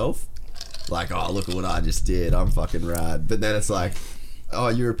praise yourself. Like, oh, look at what I just did. I'm fucking rad. But then it's like, oh,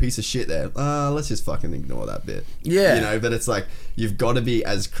 you're a piece of shit there. Let's just fucking ignore that bit. Yeah. You know, but it's like, you've got to be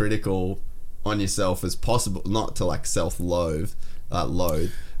as critical on yourself as possible, not to like self-loathe,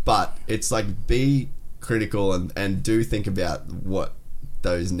 but it's like, be critical and do think about what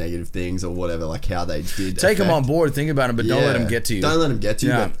those negative things or whatever, like how they did take them on board, think about them, but don't let them get to you. Don't let them get to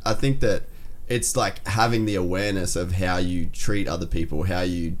you. But I think that it's like having the awareness of how you treat other people, how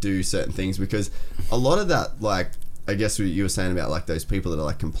you do certain things, because a lot of that, like, I guess what you were saying about like those people that are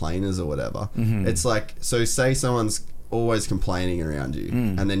like complainers or whatever, it's like, so say someone's always complaining around you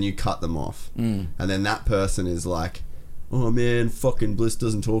and then you cut them off and then that person is like, oh man, fucking Bliss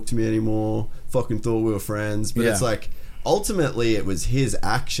doesn't talk to me anymore, fucking thought we were friends. But it's like, ultimately it was his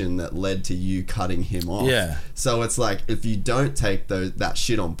action that led to you cutting him off. Yeah. So it's like, if you don't take that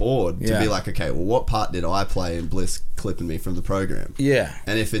shit on board to be like, okay, well, what part did I play in Bliss clipping me from the program? Yeah.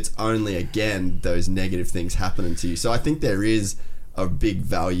 And if it's only, again, those negative things happening to you. So I think there is a big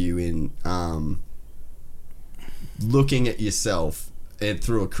value in looking at yourself and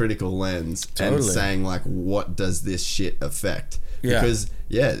through a critical lens and saying like, what does this shit affect? Yeah. Because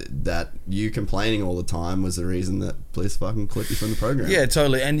that you complaining all the time was the reason that Bliss fucking clipped you from the program. Yeah,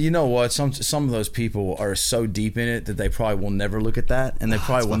 totally. And you know what? Some of those people are so deep in it that they probably will never look at that, and they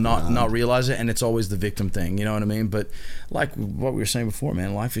probably will not realize it. And it's always the victim thing. You know what I mean? But like what we were saying before,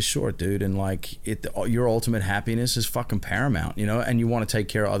 man, life is short, dude, and like your ultimate happiness is fucking paramount. You know, and you want to take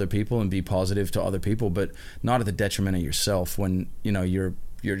care of other people and be positive to other people, but not at the detriment of yourself. When you know you're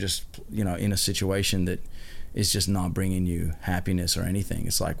just in a situation that is just not bringing you happiness or anything.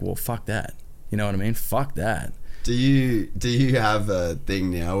 It's like, well, fuck that. You know what I mean? Fuck that. Do you have a thing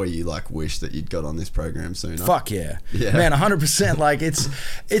now where you like wish that you'd got on this program sooner? Fuck yeah. Man, 100%. Like it's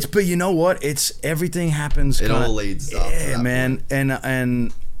but you know what? It's everything happens. It all leads up. Yeah, man.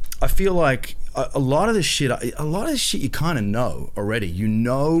 And I feel like a lot of this shit you kind of know already. You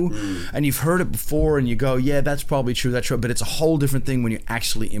know, and you've heard it before, and you go, yeah, that's probably true. That's true. But it's a whole different thing when you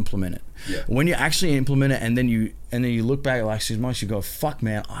actually implement it. Yeah. When you actually implement it, and then you look back at like 6 months, you go, fuck,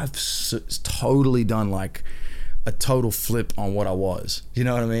 man, I've totally done like a total flip on what I was. You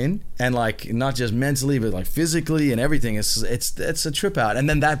know what I mean? And like not just mentally, but like physically and everything. It's a trip out, and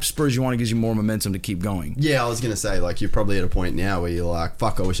then that spurs you on and gives you more momentum to keep going. Yeah, I was gonna say like you're probably at a point now where you're like,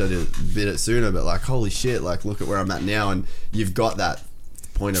 fuck, I wish I did it sooner, but like holy shit, like look at where I'm at now, and you've got that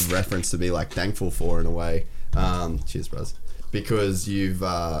point of reference to be like thankful for in a way. Cheers, bros, because you've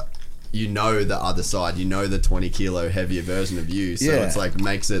you know the other side, you know the 20 kilo heavier version of you, so it's like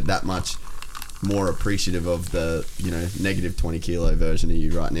makes it that much more appreciative of the negative 20 kilo version of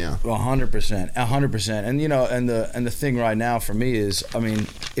you right now. 100%. And and the thing right now for me is, I mean,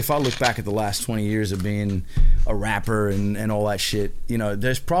 if I look back at the last 20 years of being a rapper and all that shit,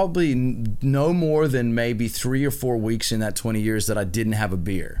 there's probably no more than maybe 3 or 4 weeks in that 20 years that I didn't have a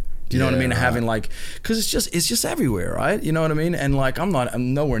beer. Do you know what I mean? Right. Having like, because it's just everywhere, right? You know what I mean? And like, I'm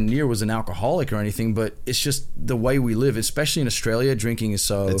nowhere near was an alcoholic or anything, but it's just the way we live, especially in Australia. Drinking is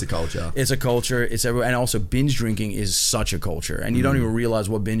so. It's a culture. It's a culture. It's everywhere, and also binge drinking is such a culture, and you don't even realize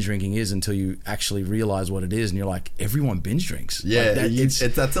what binge drinking is until you actually realize what it is, and you're like, everyone binge drinks. Yeah, like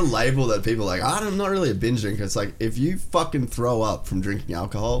that's a label that people are like, I'm not really a binge drinker. It's like if you fucking throw up from drinking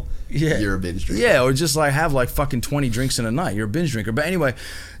alcohol, you're a binge drinker. Yeah, or just like have like fucking 20 drinks in a night, you're a binge drinker. But anyway,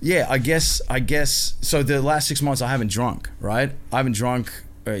 yeah. I guess. So the last 6 months I haven't drunk, right? I haven't drunk,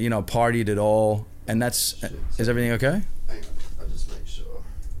 partied at all, and that's. Is everything okay? Hang on, I'll just make sure.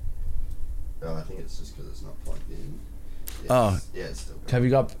 Oh, I think it's just because it's not plugged in. Yeah, it's still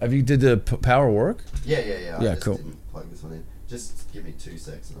going. Have you did the power work? Yeah. Yeah, I just cool. didn't plug this one in. Just give me 2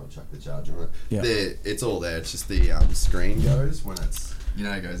 seconds and I'll chuck the charger on it. Yeah. It's all there. It's just the screen goes when it's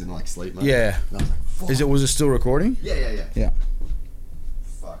it goes in like sleep mode. Yeah. And I was like, fuck. Was it still recording? Yeah. Yeah.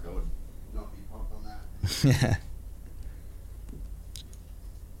 Fuck, I would not be pumped on that. Yeah.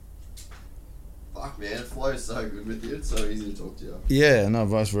 Fuck, man, it flows so good with you. It's so easy to talk to you. Yeah, no,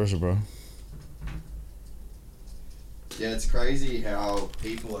 vice versa, bro. Yeah, it's crazy how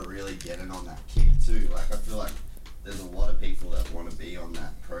people are really getting on that kick too. Like, I feel like there's a lot of people that want to be on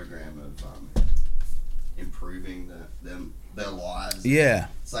that program of improving their lives. Yeah.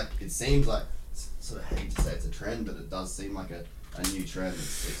 It's like, it seems like, sort of hate to say it's a trend, but it does seem like a new trend.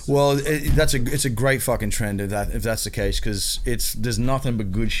 Well, it's a great fucking trend if that's the case, because there's nothing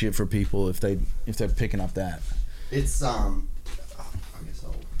but good shit for people if they're picking up that. It's I guess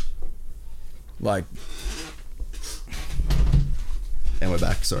I'll like. And we're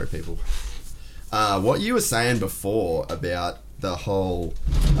back. Sorry, people. What you were saying before about the whole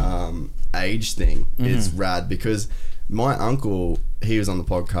age thing is rad, because my uncle, he was on the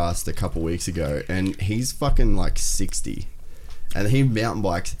podcast a couple weeks ago, and he's fucking like 60, and he mountain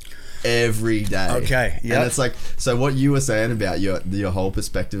bikes every day. Okay, yeah. And it's like, so what you were saying about your whole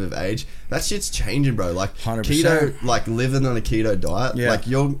perspective of age, that shit's changing, bro. Like 100%. Keto, like living on a keto diet, Yeah. like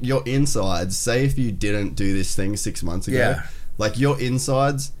your insides. Say if you didn't do this thing 6 months ago, Yeah. like your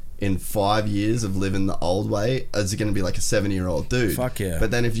insides in 5 years of living the old way is going to be like a 70-year-old dude. Fuck yeah.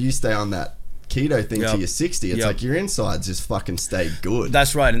 But then if you stay on that keto thing Yep. till you're 60, it's Yep. like your insides just fucking stay good.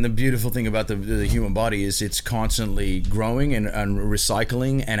 That's right, and the beautiful thing about the human body is it's constantly growing and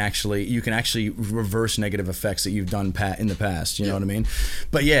recycling, and actually you can actually reverse negative effects that you've done in the past. You know what I mean?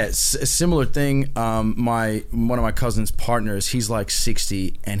 But yeah, it's a similar thing. One of my cousin's partners, he's like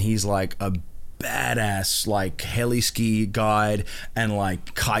 60, and he's like a badass like heli ski guide and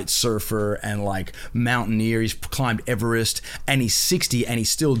like kite surfer and like mountaineer. He's climbed Everest, and he's 60 and he's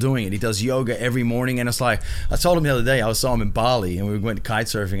still doing it. He does yoga every morning, and it's like, I told him the other day, I saw him in Bali and we went kite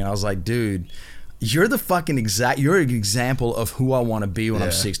surfing, and I was like, dude, you're an example of who I want to be when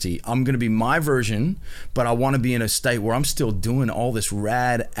I'm 60. I'm going to be my version, but I want to be in a state where I'm still doing all this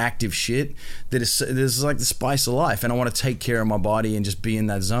rad, active shit that is like the spice of life. And I want to take care of my body and just be in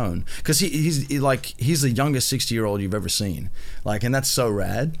that zone. Because he's the youngest 60-year-old you've ever seen. Like, and that's so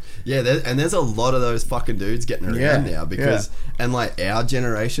rad. Yeah, there's a lot of those fucking dudes getting around now because, and like our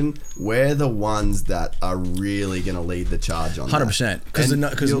generation, we're the ones that are really going to lead the charge on 100%. Because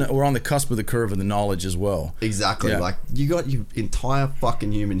we're on the cusp of the curve of the knowledge as well. Exactly. Like, you got your entire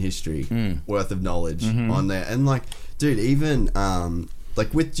fucking human history worth of knowledge on there. And like, dude, even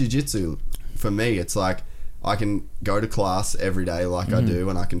like with jiu-jitsu, for me, it's like I can go to class every day like I do,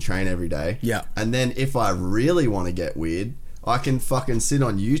 and I can train every day. Yeah. And then if I really want to get weird, I can fucking sit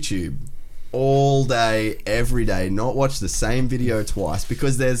on YouTube all day, every day, not watch the same video twice,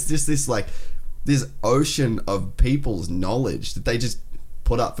 because there's just this ocean of people's knowledge that they just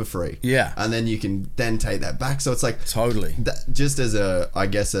put up for free. Yeah. And then you can then take that back. So it's like totally just as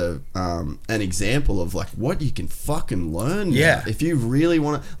an example of like what you can fucking learn. Yeah. If you really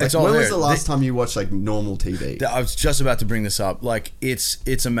want to, like, when was the last time you watched like normal TV? I was just about to bring this up. Like,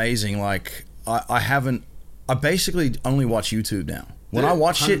 it's amazing. Like, I basically only watch YouTube now. When I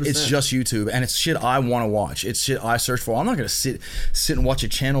watch 100%. Shit, it's just YouTube, and it's shit I want to watch. It's shit I search for. I'm not going to sit and watch a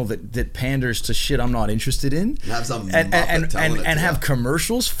channel that panders to shit I'm not interested in. Have some and have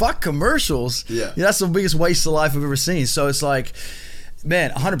commercials. Fuck commercials. Yeah, that's the biggest waste of life I've ever seen. So it's like,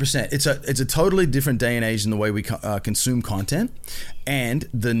 man, 100%. It's a totally different day and age in the way we consume content, and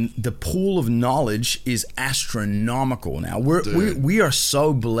the pool of knowledge is astronomical now. We are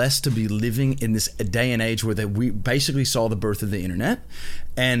so blessed to be living in this day and age where we basically saw the birth of the internet,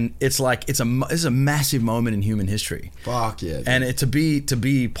 and it's like it's a massive moment in human history. Fuck yeah, dude. And to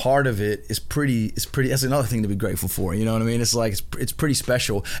be part of it is pretty. That's another thing to be grateful for. You know what I mean? It's like it's pretty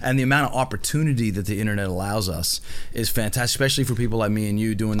special, and the amount of opportunity that the internet allows us is fantastic, especially for people like me and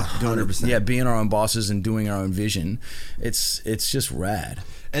you doing 100%. Being our own bosses and doing our own vision. It's just rad.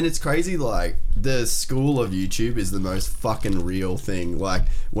 And it's crazy, like, the school of YouTube is the most fucking real thing. Like,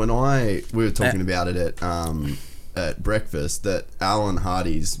 when we were talking about it at breakfast, that Alan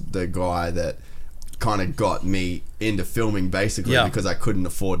Hardy's the guy that kind of got me into filming, basically, because I couldn't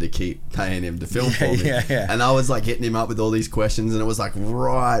afford to keep paying him to film for me. And I was like hitting him up with all these questions, and it was like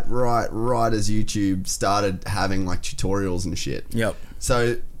right as YouTube started having like tutorials and shit. Yep.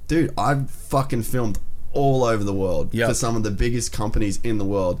 So, dude, I've fucking filmed all over the world for some of the biggest companies in the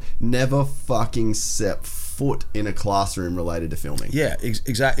world. Never fucking set foot in a classroom related to filming. Yeah,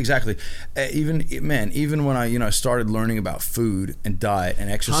 exactly. Even when I started learning about food and diet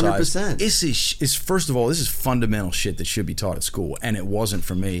and exercise, 100%. First of all, this is fundamental shit that should be taught at school, and it wasn't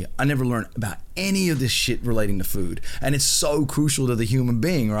for me. I never learned about any of this shit relating to food, and it's so crucial to the human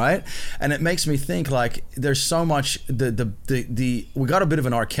being, right? And it makes me think, like, there's so much we got a bit of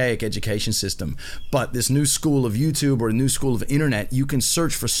an archaic education system, but this new school of YouTube or a new school of internet, you can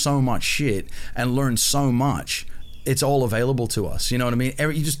search for so much shit and learn so much. It's all available to us. You know what I mean?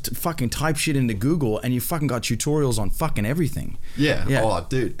 You just fucking type shit into Google and you fucking got tutorials on fucking everything. Yeah. Oh,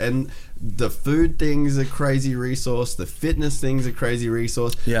 dude. And the food thing's a crazy resource. The fitness thing's a crazy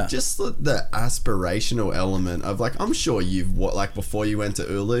resource. Yeah. Just the aspirational element of, like, I'm sure before you went to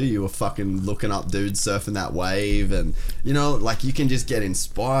Ulu, you were fucking looking up dudes surfing that wave, and, like, you can just get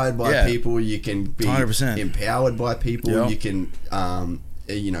inspired by people. You can be 100%. Empowered by people. Yep. You can,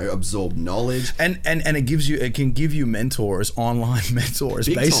 absorb knowledge, and it can give you mentors, online mentors,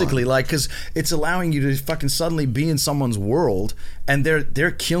 big basically time. Like, because it's allowing you to fucking suddenly be in someone's world, and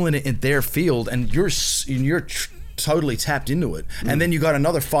they're killing it in their field, and you're totally tapped into it. And then you got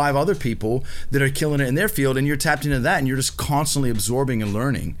another 5 other people that are killing it in their field, and you're tapped into that, and you're just constantly absorbing and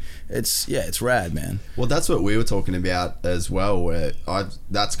learning. It's rad, man. Well, that's what we were talking about as well, where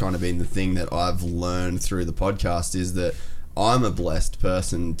that's kind of been the thing that I've learned through the podcast, is that I'm a blessed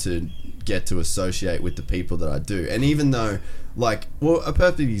person to get to associate with the people that I do. And even though, like, a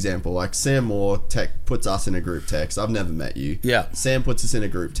perfect example, like Sam Moore puts us in a group text. I've never met you. Yeah. Sam puts us in a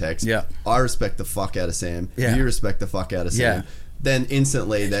group text. Yeah. I respect the fuck out of Sam. Yeah. You respect the fuck out of Sam. Yeah. Then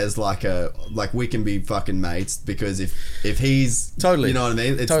instantly there's we can be fucking mates, because if he's totally, you know what I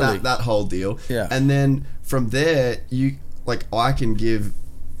mean? It's totally. that whole deal. Yeah. And then from there, I can give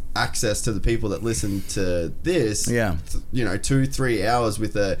access to the people that listen to this, 2-3 hours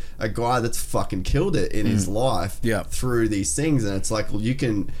with a guy that's fucking killed it in his life through these things. And it's like, well, you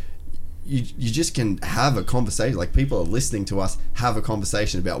can you just can have a conversation. Like, people are listening to us have a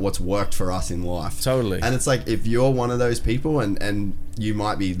conversation about what's worked for us in life. Totally. And it's like, if you're one of those people and you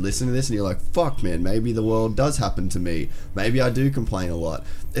might be listening to this and you're like, fuck, man, maybe the world does happen to me. Maybe I do complain a lot.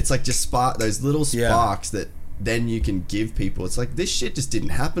 It's like, just spark those little sparks that then you can give people. It's like, this shit just didn't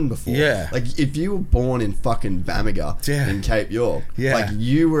happen before. Yeah. Like, if you were born in fucking Bamaga in Cape York, like,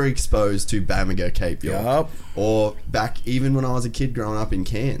 you were exposed to Bamaga, Cape York. Or back even when I was a kid growing up in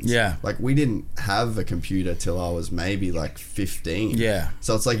Cairns. Yeah. Like, we didn't have a computer till I was maybe like 15. Yeah.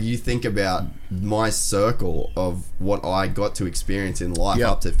 So it's like, you think about my circle of what I got to experience in life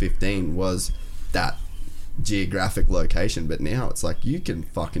up to 15 was that geographic location, but now it's like, you can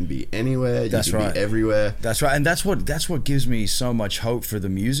fucking be anywhere. You can be everywhere. That's right. And that's what gives me so much hope for the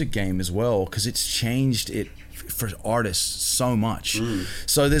music game as well, because it's changed it for artists so much.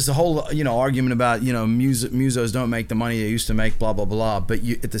 So there's the whole argument about musos don't make the money they used to make, blah blah blah, but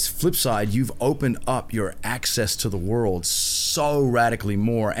at this flip side, you've opened up your access to the world so radically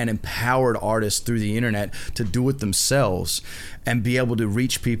more and empowered artists through the internet to do it themselves and be able to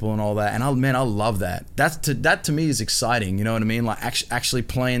reach people and all that. And I love that. That to me is exciting, you know what I mean? Like, actually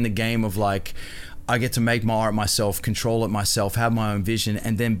playing the game of, like, I get to make my art myself, control it myself, have my own vision,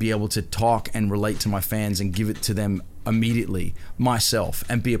 and then be able to talk and relate to my fans and give it to them immediately myself,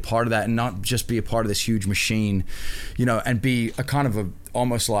 and be a part of that, and not just be a part of this huge machine, and be a kind of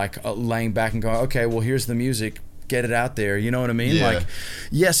almost like laying back and going, okay, well, here's the music, get it out there, you know what I mean? Like,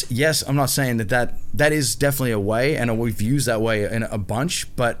 yes, I'm not saying that is definitely a way, and we've used that way in a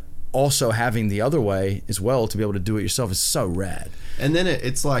bunch, but also having the other way as well to be able to do it yourself is so rad. And then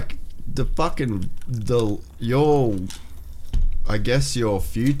it's like, I guess your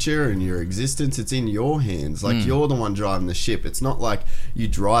future and your existence, it's in your hands. Like, you're the one driving the ship. It's not like you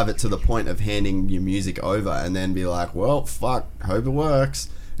drive it to the point of handing your music over and then be like, well, fuck, hope it works.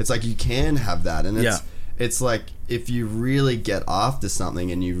 It's like, you can have that. And it's like, if you really get after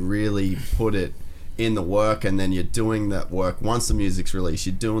something and you really put it in the work, and then you're doing that work once the music's released,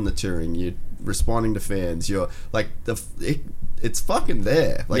 you're doing the touring, you're responding to fans, you're like, it's fucking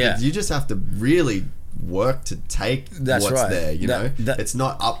there. Like, you just have to really work to take what's there, it's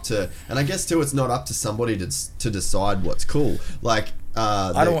not up to, and I guess too, it's not up to somebody to decide what's cool. Like,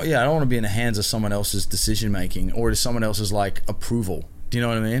 I don't want to be in the hands of someone else's decision making or to someone else's, like, approval. Do you know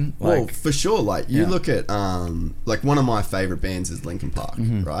what I mean? Like, well, for sure. Like, you look at like, one of my favorite bands is Linkin Park,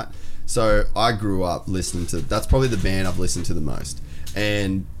 right? So I grew up listening to, that's probably the band I've listened to the most.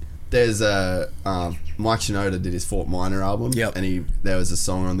 And there's Mike Shinoda did his Fort Minor album, and there was a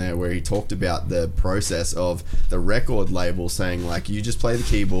song on there where he talked about the process of the record label saying, like, you just play the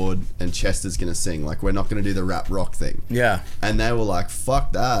keyboard and Chester's gonna sing, like, we're not gonna do the rap rock thing. And they were like,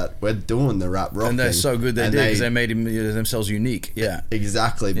 fuck that, we're doing the rap rock thing. And they're so good they did, because they made themselves unique.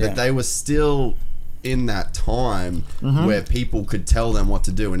 Exactly. But they were still in that time where people could tell them what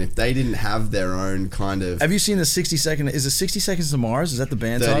to do, and if they didn't have their own kind of... Have you seen the 60 second... Is it 60 Seconds to Mars? Is that the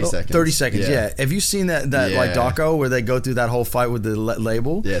band 30 title? Seconds. 30 Seconds, yeah. Have you seen that like doco where they go through that whole fight with the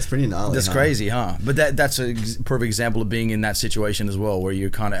label? Yeah, it's pretty gnarly. That's crazy, huh? But that's a perfect example of being in that situation as well, where you're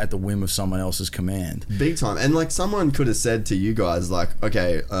kind of at the whim of someone else's command. Big time. And like, someone could have said to you guys, like,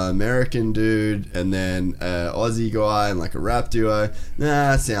 okay, American dude and then Aussie guy and like a rap duo,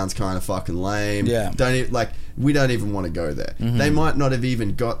 nah, that sounds kind of fucking lame. We don't even want to go there. They might not have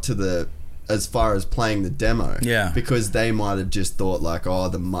even got to as far as playing the demo, because they might have just thought, like, oh, I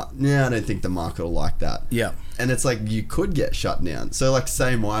don't think the market will like that. And it's like, you could get shut down. So, like,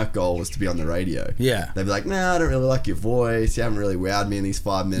 say my goal was to be on the radio. They'd be like, nah, I don't really like your voice. You haven't really wowed me in these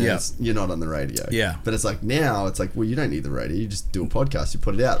 5 minutes. You're not on the radio. But it's like, now it's like, well, you don't need the radio. You just do a podcast. You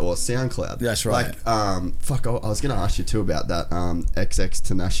put it out, or SoundCloud. That's right. Like, I was going to ask you too about that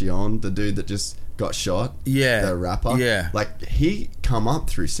XXXTentacion, the dude that just got shot, the rapper, like, he come up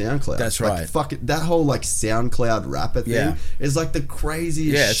through SoundCloud. That's right. Like, fuck it, that whole like SoundCloud rapper thing is like the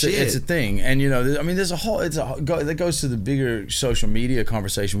craziest shit. It's a thing. And I mean, there's a whole, that goes to the bigger social media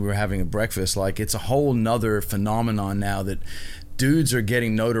conversation we were having at breakfast. Like, it's a whole nother phenomenon now that dudes are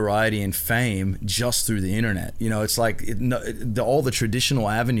getting notoriety and fame just through the internet. It's like all the traditional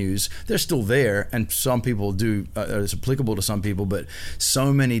avenues, they're still there, and some people do, it's applicable to some people, but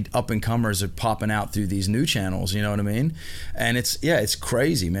so many up-and-comers are popping out through these new channels, you know what I mean? And it's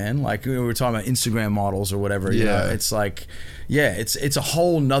crazy, man. Like, we were talking about Instagram models or whatever, it's like, it's a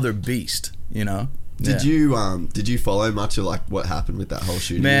whole nother beast, Did you follow much of like what happened with that whole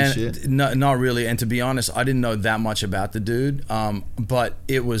shooting and shit? No, not really. And to be honest, I didn't know that much about the dude. But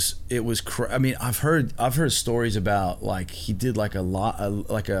it was I mean, I've heard stories about like he did like a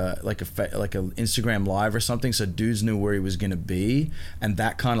Instagram live or something, so dudes knew where he was gonna be, and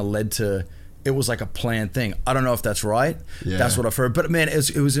that kind of led to. It was like a planned thing. I don't know if that's right. Yeah. That's what I've heard. But man,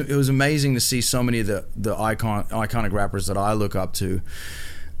 it was amazing to see so many of the iconic rappers that I look up to,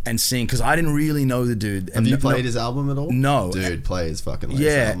 and seeing, because I didn't really know the dude. Have you played his album at all? No, dude, play his fucking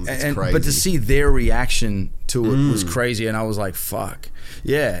latest album. It's crazy. But to see their reaction to it was crazy, and I was like, fuck.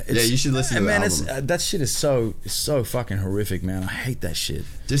 Yeah, you should listen to the album. That shit is so fucking horrific, man. I hate that shit.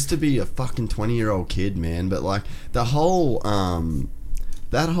 Just to be a fucking 20-year-old kid, man. But like the whole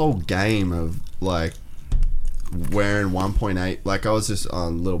that whole game of like wearing 1.8, like I was just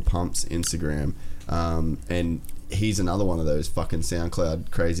on Lil Pump's Instagram, and he's another one of those fucking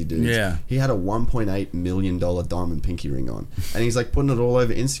SoundCloud crazy dudes. Yeah. He had a $1.8 million diamond pinky ring on, and he's like putting it all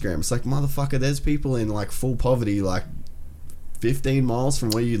over Instagram. It's like, motherfucker, there's people in like full poverty like 15 miles from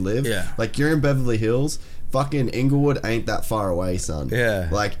where you live. Yeah. Like you're in Beverly Hills. Fucking Inglewood ain't that far away, son. Yeah.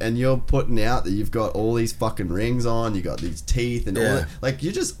 Like, and you're putting out that you've got all these fucking rings on, you got these teeth and all that. Like,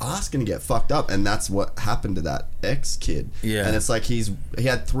 you're just asking to get fucked up, and that's what happened to that ex kid. Yeah. And it's like he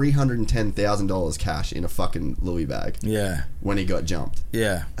had $310,000 cash in a fucking Louis bag. Yeah. When he got jumped.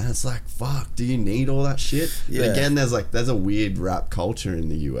 Yeah. And it's like, fuck, do you need all that shit? Yeah. But again, there's a weird rap culture in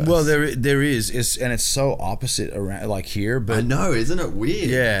the US. Well, there is. It's so opposite around like here, but I know, isn't it weird?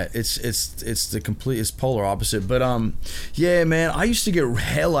 Yeah, it's polar opposite. But yeah, man, I used to get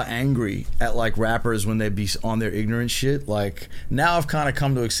hella angry at like rappers when they'd be on their ignorant shit. Like now I've kind of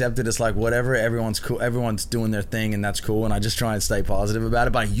come to accept it. It's like whatever, everyone's cool, everyone's doing their thing, and that's cool, and I just try and stay positive about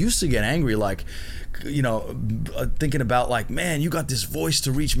it. But I used to get angry, like, you know, thinking about like, man, you got this voice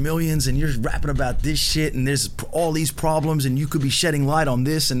to reach millions, and you're rapping about this shit, and there's all these problems, and you could be shedding light on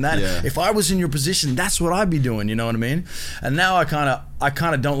this and that. Yeah. If I was in your position, that's what I'd be doing. You know what I mean? And now I kind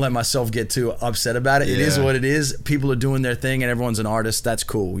of don't let myself get too upset about it. It is what it is. People are doing their thing, and everyone's an artist. That's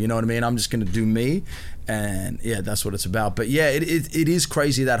cool. You know what I mean? I'm just gonna do me. And yeah, that's what it's about. But yeah, it is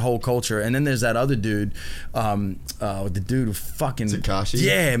crazy, that whole culture. And then there's that other dude, the dude who fucking Tekashi.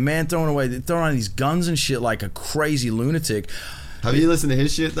 Yeah, man, throwing on these guns and shit like a crazy lunatic. Have you listened to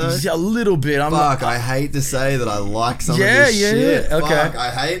his shit though? Yeah, a little bit. I hate to say that I like some of his shit. Yeah. Okay. Fuck, I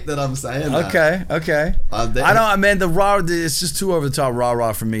hate that I'm saying that. Okay. I don't. Man, the raw. It's just too over the top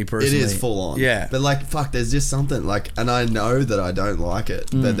rah for me personally. It is full on. Yeah. But like, fuck, there's just something like, and I know that I don't like it,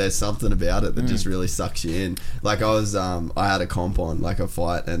 but there's something about it that just really sucks you in. Like I was, I had a comp on like a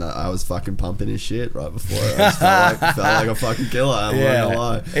fight, and I was fucking pumping his shit right before. I just felt like a fucking killer. I'm not gonna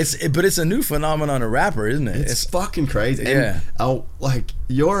lie. But it's a new phenomenon of rapper, isn't it? It's fucking crazy. And like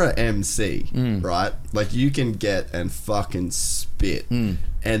you're a MC, right? Like you can get and fucking spit, and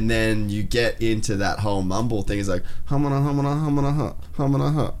then you get into that whole mumble thing. It's like humana, and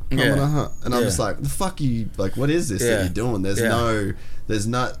I'm just like, the fuck you, like, what is this that you're doing?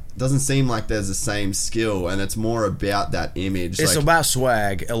 Doesn't seem like there's the same skill, and it's more about that image. It's like, about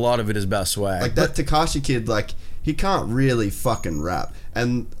swag. A lot of it is about swag. Like that Tekashi kid, like he can't really fucking rap,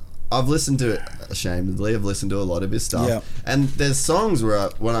 and I've listened to it, ashamedly, I've listened to a lot of his stuff. And there's songs where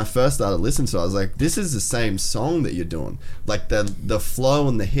when I first started listening to it, I was like, this is the same song that you're doing. Like the flow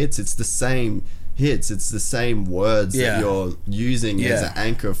and the hits, it's the same hits, it's the same words that you're using as an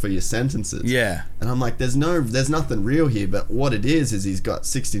anchor for your sentences. Yeah. And I'm like, there's nothing real here, but what it is he's got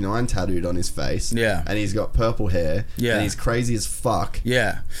 69 tattooed on his face. Yeah. And he's got purple hair. Yeah. And he's crazy as fuck.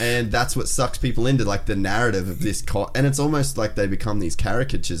 Yeah. And that's what sucks people into, like the narrative of this and it's almost like they become these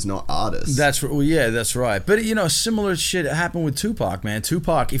caricatures, not artists. That's right. But you know, similar shit happened with Tupac, man.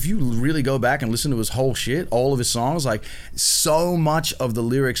 Tupac, if you really go back and listen to his whole shit, all of his songs, like so much of the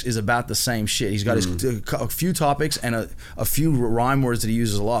lyrics is about the same shit. He's got a few topics and a few rhyme words that he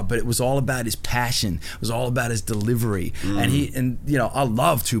uses a lot, but it was all about his passion. It was all about his delivery. And you know, I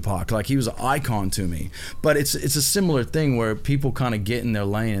love Tupac. Like he was an icon to me. But it's a similar thing where people kind of get in their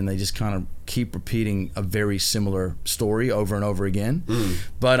lane and they just kind of keep repeating a very similar story over and over again.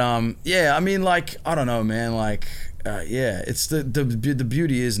 But yeah, I mean, like, I don't know, man, like it's the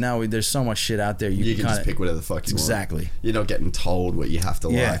beauty is now there's so much shit out there, you can just pick whatever the fuck you want. You're not getting told what you have to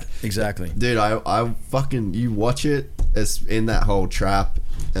like. Exactly. Dude, I fucking, you watch it, it's in that whole trap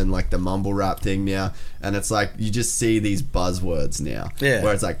and like the mumble rap thing now, and it's like you just see these buzzwords now,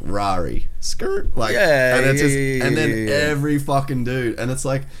 where it's like Rari, skirt, like, and it's and then every fucking dude, and it's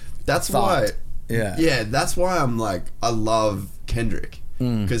like that's why that's why I'm like, I love Kendrick,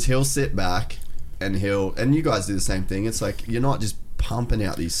 because he'll sit back and you guys do the same thing. It's like you're not just pumping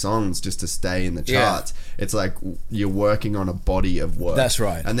out these songs just to stay in the charts. It's like you're working on a body of work. That's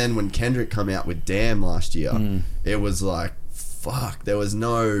right. And then when Kendrick come out with Damn last year, it was like, fuck, there was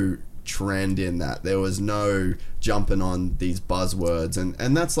no trend in that. There was no jumping on these buzzwords,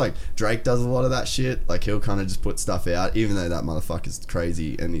 and that's like Drake does a lot of that shit. Like he'll kind of just put stuff out, even though that motherfucker's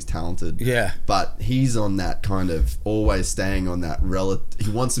crazy and he's talented. Yeah. But he's on that kind of always staying on that he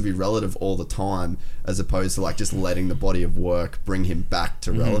wants to be relative all the time, as opposed to like just letting the body of work bring him back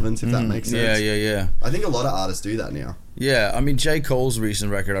to relevance, if that makes sense. Yeah. I think a lot of artists do that now. Yeah, I mean J. Cole's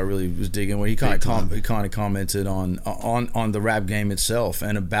recent record I really was digging, where he kind of commented on the rap game itself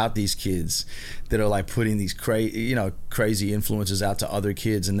and about these kids that are like putting these crazy influences out to other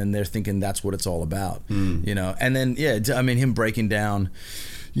kids, and then they're thinking that's what it's all about, you know. And then I mean him breaking down,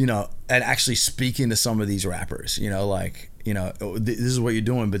 you know, and actually speaking to some of these rappers, you know, like, you know, this is what you're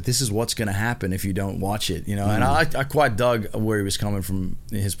doing, but this is what's going to happen if you don't watch it, you know. And I quite dug where he was coming from,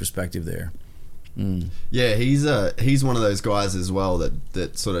 his perspective there. Yeah, he's one of those guys as well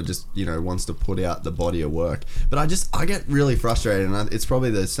that sort of just, you know, wants to put out the body of work. But I get really frustrated, and it's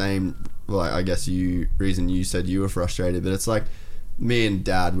probably the same, like, I guess reason you said you were frustrated, but it's like me and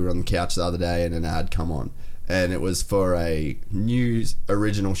Dad, we were on the couch the other day and an ad come on, and it was for a new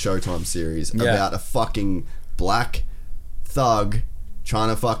original Showtime series about a fucking black thug trying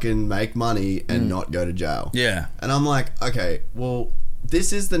to fucking make money and not go to jail. Yeah. And I'm like, okay, well,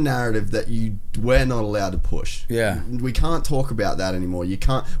 this is the narrative that we're not allowed to push. Yeah. We can't talk about that anymore.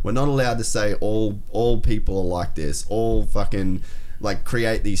 We're not allowed to say all people are like this, all fucking like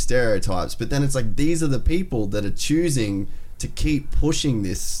create these stereotypes. But then it's like, these are the people that are choosing to keep pushing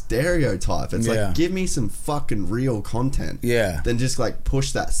this stereotype. It's like, give me some fucking real content. Yeah. Then just like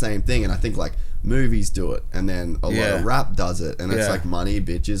push that same thing. And I think like movies do it, and then a lot of rap does it, and it's like money,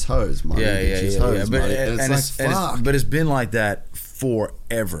 bitches, hoes, money, bitches, hoes, money. And it's like, fuck. But it's been like that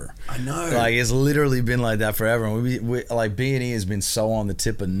forever. I know. Like, it's literally been like that forever. And we like, B&E has been so on the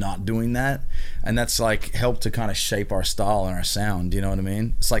tip of not doing that, and that's like helped to kind of shape our style and our sound. You know what I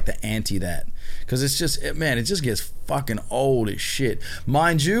mean? It's like the anti that, because it's just, it just gets fucking old as shit.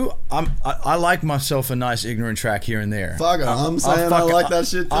 Mind you, I like myself a nice ignorant track here and there. Fuck it, I'm saying I like that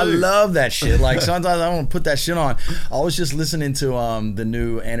shit too. I love that shit. Like, sometimes I want to put that shit on. I was just listening to the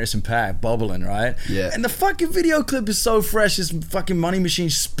new Anderson .Paak, Bubbling, right? Yeah. And the fucking video clip is so fresh. This fucking money machine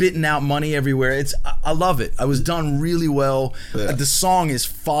spitting out money everywhere. I love it. It was done really well. Yeah. The song is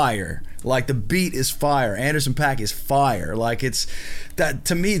fire. Like, the beat is fire. Anderson .Paak is fire. Like, it's that,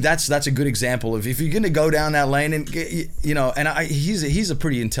 to me, that's a good example of, if you're gonna go down that lane, and you know, and he's a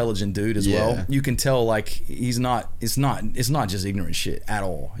pretty intelligent dude as well. You can tell, like, it's not just ignorant shit at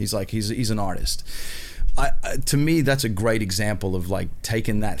all. He's like, he's an artist. To me, that's a great example of like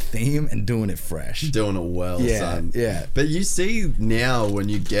taking that theme and doing it fresh, doing it well, son. Yeah. But you see now, when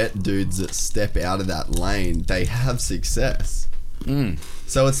you get dudes that step out of that lane, they have success.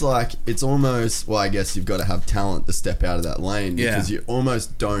 So it's like, it's almost, well, I guess you've got to have talent to step out of that lane, because you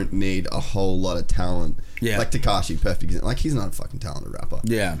almost don't need a whole lot of talent. Yeah. Like Tekashi, perfect example. Like, he's not a fucking talented rapper.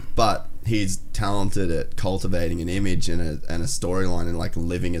 Yeah. But he's talented at cultivating an image and a storyline, and like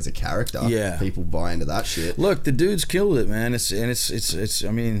living as a character. Yeah. People buy into that shit. Look, the dude's killed it, man. It's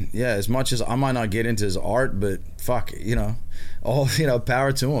I mean, yeah, as much as I might not get into his art, but fuck, you know,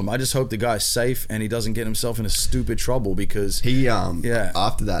 power to him. I just hope the guy's safe and he doesn't get himself into stupid trouble, because he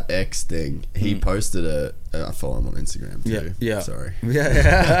after that X thing, he posted I follow him on Instagram too. Yeah. Sorry.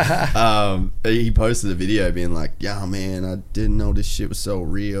 Yeah. He posted a video being like, "Yeah, man, I didn't know this shit was so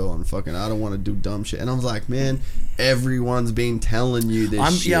real, and fucking, I don't want to do dumb shit." And I was like, man, everyone's been telling you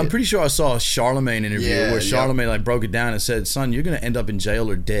this shit. Yeah, I'm pretty sure I saw a Charlemagne interview where Charlemagne like broke it down and said, "Son, you're gonna end up in jail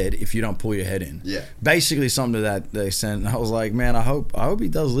or dead if you don't pull your head in." Yeah. Basically something to that they sent. And I was like, man, I hope he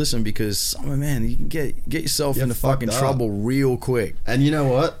does listen, because, man, you can get yourself into fucking trouble real quick. And you know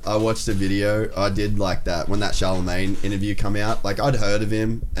what? I watched a video. I did like that when that Charlemagne interview come out. Like, I'd heard of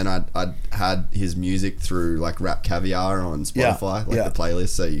him, and I'd had his music through like Rap Caviar on Spotify, the playlist.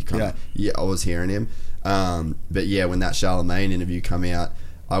 So you kind of I was hearing him. But yeah, when that Charlemagne interview come out,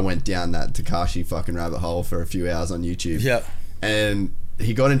 I went down that Tekashi fucking rabbit hole for a few hours on YouTube. Yeah. And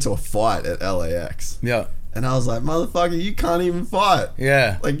he got into a fight at LAX. Yeah. And I was like, motherfucker, you can't even fight.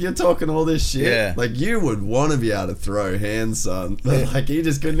 Yeah. Like, you're talking all this shit. Yeah. Like, you would want to be able to throw hands, son. But like, he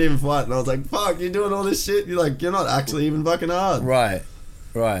just couldn't even fight. And I was like, fuck, you're doing all this shit. You're like, you're not actually even fucking hard. Right.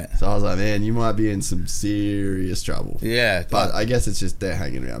 Right. So I was like, man, you might be in some serious trouble. Yeah. But I guess it's just they're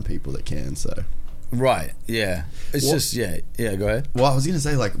hanging around people that can, so. Right. Yeah. It's just, yeah, go ahead. Well, I was going to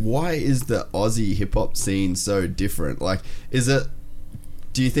say, like, why is the Aussie hip-hop scene so different? Like, is it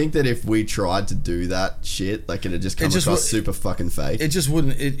Do you think that if we tried to do that shit, like it'd just come across super fucking fake? It just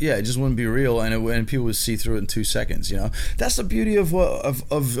wouldn't. It just wouldn't be real, and people would see through it in 2 seconds. You know, that's the beauty of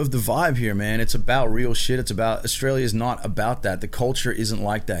the vibe here, man. It's about real shit. It's about Australia is not about that. The culture isn't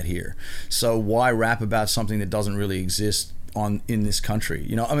like that here. So why rap about something that doesn't really exist in this country?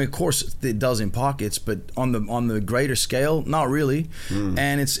 You know, I mean, of course it does in pockets, but on the greater scale, not really.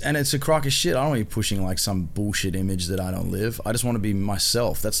 And it's a crock of shit. I don't want to be pushing like some bullshit image that I don't live. I just want to be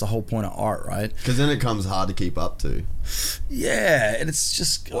myself. That's the whole point of art, right? Because then it comes hard to keep up to. Yeah, and it's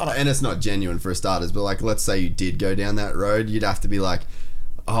just and it's not genuine for starters. But like, let's say you did go down that road, you'd have to be like,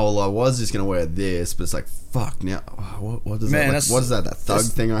 oh, well, I was just gonna wear this, but it's like, fuck, now what does that? Like, what is that? That thug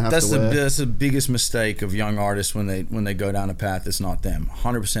thing I have to wear? That's the biggest mistake of young artists when they go down a path that's not them.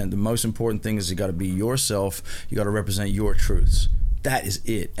 100%. The most important thing is you got to be yourself. You got to represent your truths. That is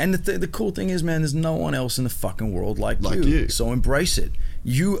it. And the cool thing is, man, there's no one else in the fucking world like you. So embrace it.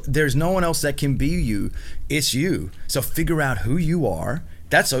 There's no one else that can be you. It's you. So figure out who you are.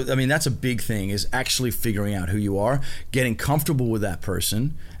 That's a big thing, is actually figuring out who you are, getting comfortable with that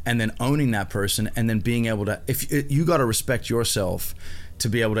person, and then owning that person, and then being able to, you got to respect yourself to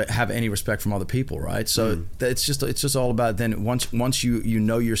be able to have any respect from other people, right? So it's just all about then once you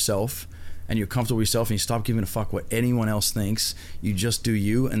know yourself and you're comfortable with yourself and you stop giving a fuck what anyone else thinks, you just do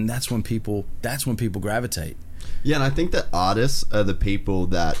you, and that's when people gravitate. Yeah, and I think that artists are the people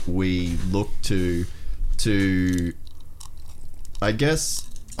that we look to I guess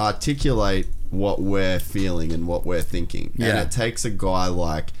articulate what we're feeling and what we're thinking. Yeah. And it takes a guy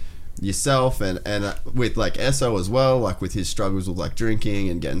like yourself and with like Esso as well, like with his struggles with like drinking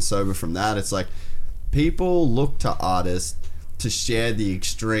and getting sober from that, it's like people look to artists to share the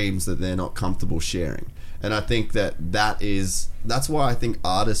extremes that they're not comfortable sharing. And I think that's why I think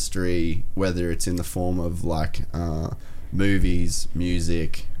artistry, whether it's in the form of like movies,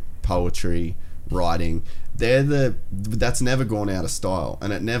 music, poetry, writing, that's never gone out of style,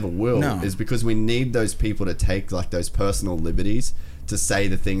 and it never will. Is because we need those people to take like those personal liberties to say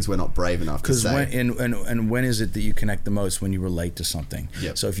the things we're not brave enough to say. And when is it that you connect the most? When you relate to something.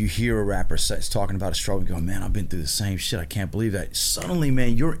 Yep. So if you hear a rapper talking about a struggle, you go, man, I've been through the same shit, I can't believe that. Suddenly,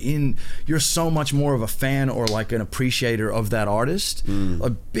 man, you're so much more of a fan or like an appreciator of that artist. A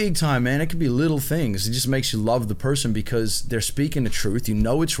big time, man. It could be little things. It just makes you love the person because they're speaking the truth, you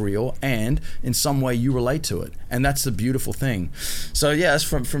know it's real, and in some way you relate to it. And that's the beautiful thing. So yeah, that's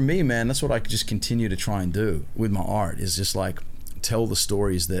for me, man, that's what I just continue to try and do with my art, is just like tell the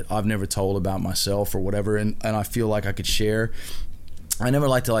stories that I've never told about myself or whatever, and I feel like I could share. I never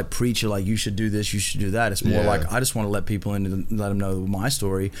like to like preach or like you should do this, you should do that. It's more like I just want to let people in and let them know my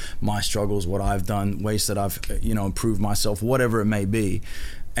story, my struggles, what I've done, ways that I've improved myself, whatever it may be.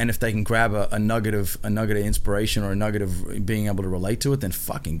 And if they can grab a nugget of inspiration or a nugget of being able to relate to it, then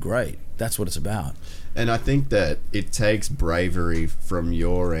fucking great. That's what it's about. And I think that it takes bravery from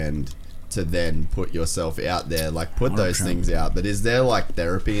your end to then put yourself out there, like put 100%. Those things out. But is there like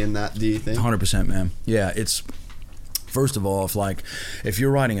therapy in that, do you think? 100%, man. Yeah, it's, first of all, if you're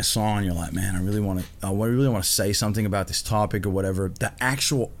writing a song, you're like, man, I really want to say something about this topic or whatever. The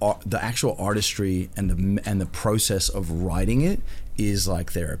actual artistry and the process of writing it is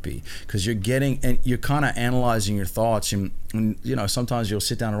like therapy, because you're kind of analyzing your thoughts, and sometimes you'll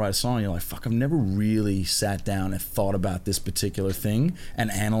sit down and write a song and you're like, fuck, I've never really sat down and thought about this particular thing and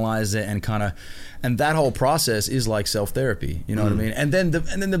analyzed it, and that whole process is like self-therapy, you know what I mean? And then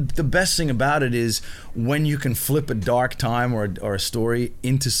the best thing about it is when you can flip a dark time or a story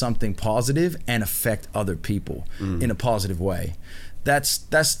into something positive and affect other people in a positive way. That's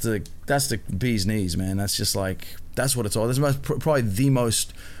the bee's knees, man. That's just like, that's what it's all. That's probably the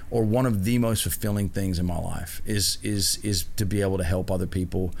most, or one of the most fulfilling things in my life is to be able to help other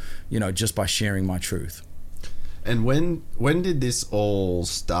people, just by sharing my truth. And when did this all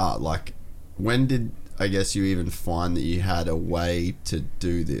start? Like, when did, I guess, you even find that you had a way to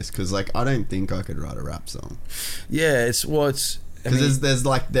do this? Because like, I don't think I could write a rap song. Yeah, because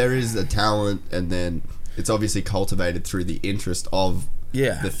there is a talent, and then it's obviously cultivated through the interest of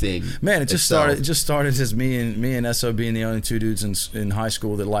the thing. Man, it just started as me and Esso being the only two dudes in high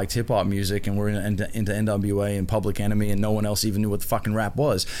school that liked hip hop music, and we're into NWA and Public Enemy, and no one else even knew what the fucking rap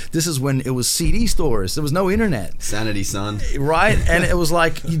was. This is when it was CD stores. There was no internet. Sanity, son. Right? And it was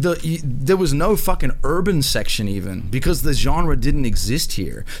like there was no fucking urban section even, because the genre didn't exist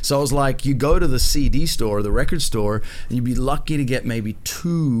here. So it was like you go to the CD store, the record store, and you'd be lucky to get maybe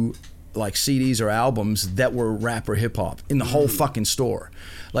two like CDs or albums that were rap or hip hop in the whole fucking store.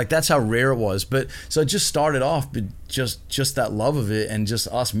 Like that's how rare it was. But so it just started off with just that love of it and just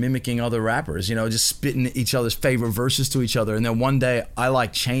us mimicking other rappers, you know, just spitting each other's favorite verses to each other. And then one day I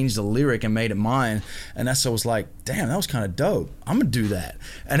like changed the lyric and made it mine, and Esso was like, damn, that was kind of dope, I'm gonna do that.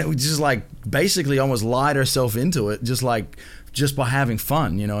 And it was just like basically almost lied herself into it, just by having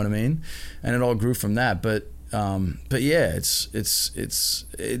fun, you know what I mean? And it all grew from that. But yeah,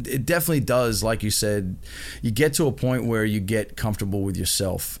 it definitely does, like you said, you get to a point where you get comfortable with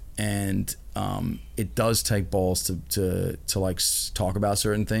yourself, and it does take balls to like talk about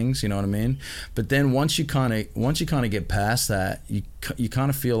certain things, you know what I mean? But then once you kind of get past that, you kind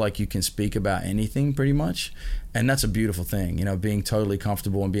of feel like you can speak about anything pretty much, and that's a beautiful thing, you know, being totally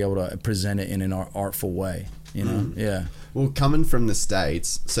comfortable and be able to present it in an artful way, you know? Yeah. Well, coming from the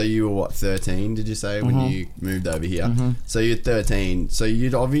States, so you were what, 13, did you say, when you moved over here? So you're 13, so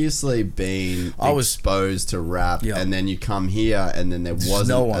you'd obviously been exposed to rap, and then you come here and then there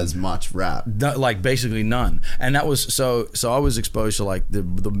wasn't as much rap. Like basically none. And that was, so I was exposed to like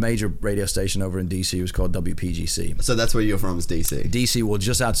the major radio station over in DC was called WPGC. So that's where you're from, is DC? DC, well,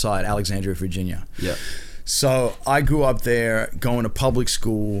 just outside Alexandria, Virginia. Yeah. So I grew up there going to public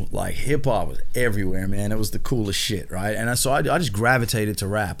school. Like hip hop was everywhere, man. It was the coolest shit, right? And so I just gravitated to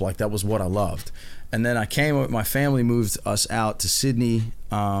rap. Like that was what I loved. And then my family moved us out to Sydney,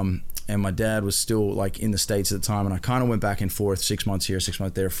 and my dad was still like in the States at the time, and I kind of went back and forth, 6 months here, 6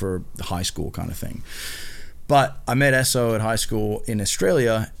 months there for the high school kind of thing. But I met Esso at high school in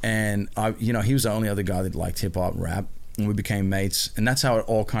Australia, and he was the only other guy that liked hip hop and rap, and we became mates, and that's how it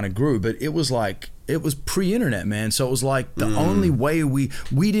all kind of grew. But it was pre-internet, man. So it was like the only way we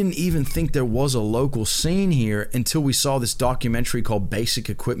didn't even think there was a local scene here until we saw this documentary called Basic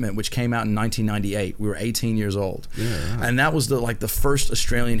Equipment, which came out in 1998. We were 18 years old. Yeah, right. And that was the first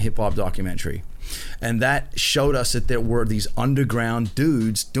Australian hip hop documentary. And that showed us that there were these underground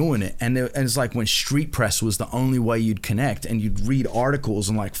dudes doing it. And it's like when street press was the only way you'd connect, and you'd read articles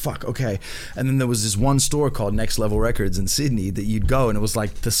and like, fuck, okay. And then there was this one store called Next Level Records in Sydney that you'd go, and it was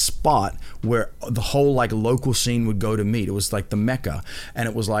like the spot where the whole like local scene would go to meet. It was like the Mecca. And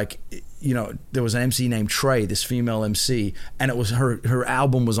it was like, you know, there was an MC named Trey, this female MC, and it was her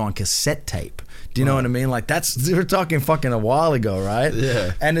album was on cassette tape. Do you know what I mean? Like we're talking fucking a while ago, right?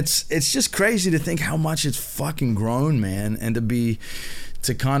 Yeah. And it's just crazy to think how much it's fucking grown, man, and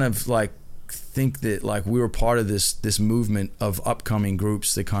to kind of like think that like we were part of this movement of upcoming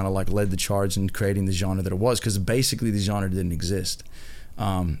groups that kind of like led the charge in creating the genre that it was, because basically the genre didn't exist.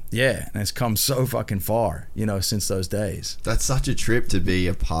 Yeah, and it's come so fucking far, you know, since those days. That's such a trip to be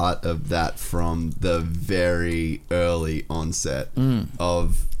a part of that from the very early onset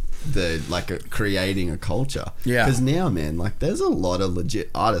of the creating a culture. Yeah, because now, man, like there's a lot of legit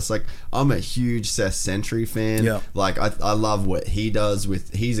artists. Like I'm a huge Seth Sentry fan. Yeah, like I love what he does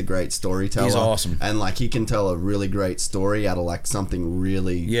he's a great storyteller. He's awesome, and like he can tell a really great story out of like something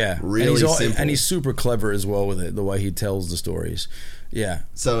really really simple. And he's super clever as well with it, the way he tells the stories. Yeah.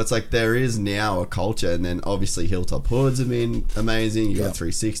 So it's like there is now a culture, and then obviously Hilltop Hoods have been amazing. You got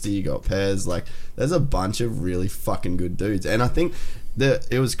 360, you got Pez. Like there's a bunch of really fucking good dudes, and I think that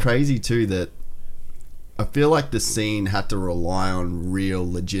it was crazy too that I feel like the scene had to rely on real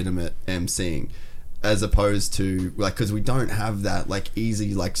legitimate MCing, as opposed to like, because we don't have that like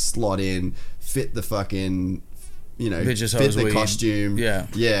easy like slot in, fit the fucking, you know, Bitches, fit the weed. costume,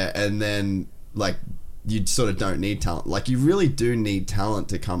 yeah, and then like you sort of don't need talent. Like you really do need talent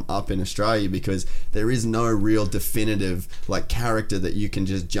to come up in Australia, because there is no real definitive like character that you can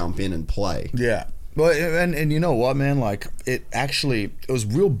just jump in and play. Yeah. Well, and you know what, man? Like it was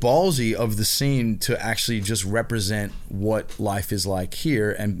real ballsy of the scene to actually just represent what life is like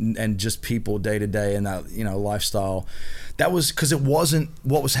here, and just people day to day, and that, you know, lifestyle. That was because it wasn't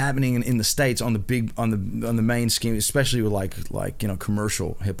what was happening in the States on the main scheme, especially with like you know,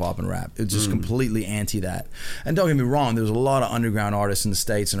 commercial hip hop and rap. It's just completely anti that. And don't get me wrong, there was a lot of underground artists in the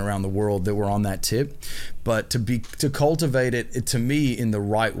States and around the world that were on that tip, but to cultivate it to me in the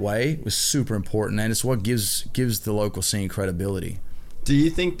right way was super important, and it's what gives the local scene credibility. Do you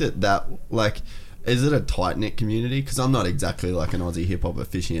think that like, is it a tight-knit community? Because I'm not exactly like an Aussie hip-hop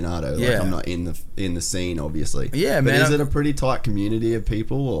aficionado. Like I'm not in the scene, obviously. Yeah, but man. Is it a pretty tight community of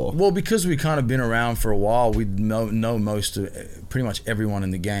people? Or? Well, because we kind of been around for a while, we know most of pretty much everyone in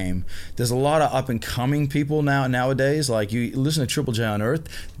the game. There's a lot of up-and-coming people nowadays. Like you listen to Triple J Unearthed,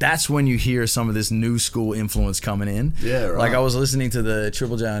 that's when you hear some of this new school influence coming in. Yeah, right. Like I was listening to the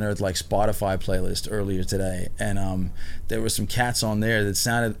Triple J Unearthed like Spotify playlist earlier today, and there were some cats on there that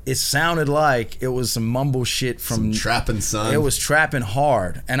sounded like it was some mumble shit from trapping, son. It was trapping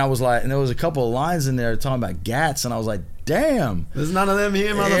hard, and I was like, and there was a couple of lines in there talking about gats, and I was like, damn, there's none of them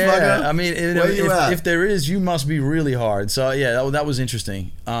here, motherfucker. Yeah, I mean, if there is, you must be really hard. So yeah, that was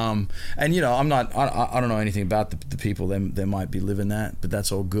interesting. And you know, I don't know anything about the people. They might be living that, but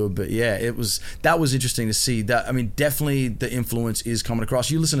that's all good. But yeah, that was interesting to see. That, I mean, definitely the influence is coming across.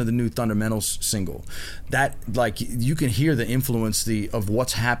 You listen to the new Thundamentals single, that like you can hear the influence of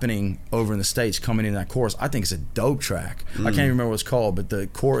what's happening over in the States coming in that chorus. I think it's a dope track. I can't even remember what it's called, but the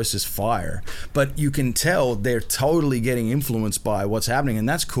chorus is fire. But you can tell they're totally getting influenced by what's happening, and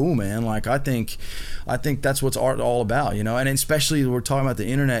that's cool, man. Like I think that's what's art all about, you know. And especially we're talking about the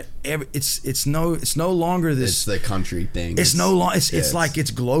internet. It's no longer this. It's the country thing. It's no longer. It's like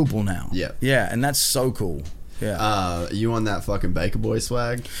it's global now. Yeah, and that's so cool. Yeah. You on that fucking Baker Boy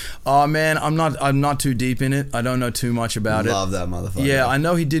swag? Oh man, I'm not too deep in it. I don't know too much about it. Love that motherfucker. Yeah, I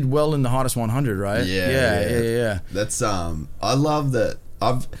know he did well in the Hottest 100, right? Yeah. That's I love that.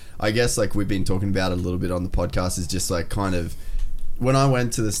 I guess like we've been talking about it a little bit on the podcast, is just like kind of when I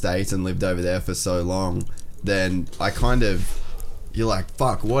went to the States and lived over there for so long, then you're like,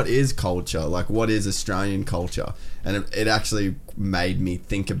 fuck, what is culture? Like, what is Australian culture? And it actually made me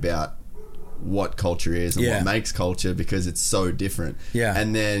think about what culture is and what makes culture, because it's so different. Yeah.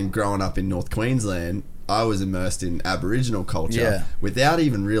 And then growing up in North Queensland, I was immersed in Aboriginal culture without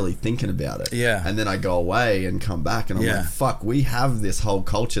even really thinking about it. Yeah. And then I go away and come back and I'm like, fuck, we have this whole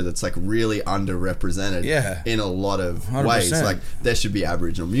culture that's like really underrepresented in a lot of 100%. Ways. Like there should be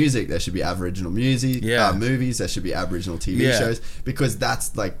Aboriginal music, there should be Aboriginal movies, there should be Aboriginal TV shows, because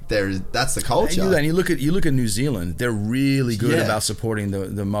that's like that's the culture. And you look at New Zealand, they're really good about supporting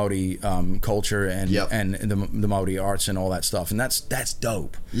the Maori culture and the Maori arts and all that stuff, and that's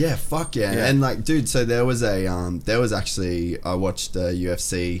dope. Yeah, fuck yeah. And like, dude, so there was actually I watched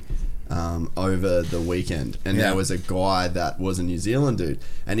UFC over the weekend, and there was a guy that was a New Zealand dude,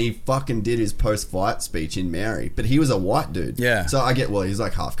 and he fucking did his post-fight speech in Maori, but he was a white dude. Yeah. So I get, well, he's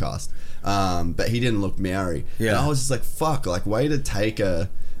like half caste, but he didn't look Maori. Yeah. And I was just like, fuck, like way to take I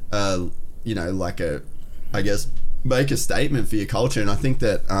guess make a statement for your culture. And I think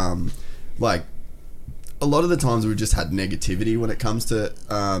that like a lot of the times we've just had negativity when it comes to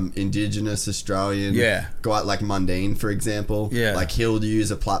Indigenous Australian. Yeah. Guy like Mundine, for example. Yeah. Like he'll use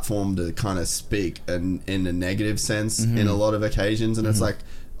a platform to kind of speak in a negative sense in a lot of occasions, and it's like,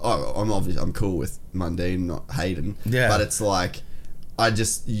 oh, I'm cool with Mundine, not Hayden. Yeah. But it's like,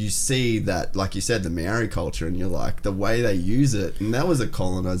 you see that, like you said, the Maori culture, and you're like, the way they use it, and that was a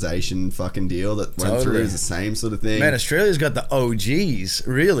colonization fucking deal that went through, is the same sort of thing. Man, Australia's got the OGs,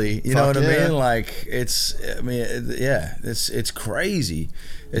 really. You know what I mean? Like, it's crazy.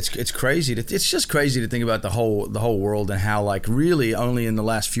 It's crazy. It's just crazy to think about the whole world, and how like really only in the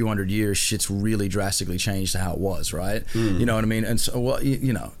last few hundred years shit's really drastically changed to how it was, right? You know what I mean? And so, well,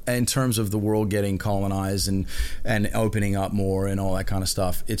 you know, in terms of the world getting colonized and opening up more and all that kind of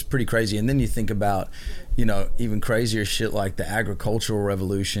stuff, it's pretty crazy. And then you think about, you know, even crazier shit like the agricultural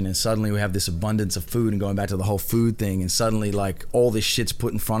revolution, and suddenly we have this abundance of food, and going back to the whole food thing, and suddenly like all this shit's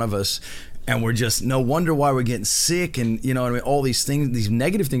put in front of us, and we're just, no wonder why we're getting sick, and you know what I mean, all these things, these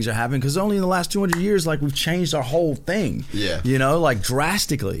negative things are happening because only in the last 200 years like we've changed our whole thing. You know, like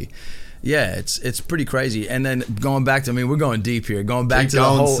drastically. Yeah, it's pretty crazy. And then going back to, I mean, we're going deep here, going back to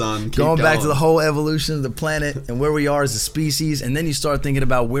the whole evolution of the planet and where we are as a species, and then you start thinking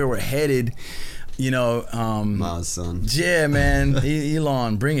about where we're headed. You know, Mars, son. Yeah, man.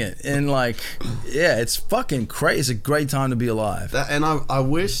 Elon, bring it. And like, yeah, it's fucking crazy. It's a great time to be alive. And I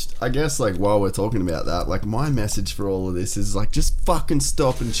wished, I guess, like, while we're talking about that, like, my message for all of this is like, just fucking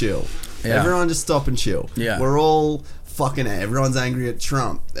stop and chill. Yeah. Everyone just stop and chill. Yeah. We're all fucking, everyone's angry at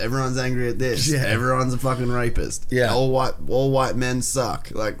Trump. Everyone's angry at this. Yeah. Everyone's a fucking rapist. Yeah. All white men suck.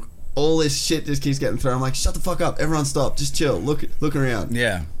 Like, all this shit just keeps getting thrown. I'm like, shut the fuck up. Everyone stop. Just chill. Look around.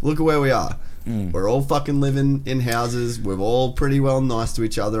 Yeah. Look at where we are. We're all fucking living in houses. We're all pretty well nice to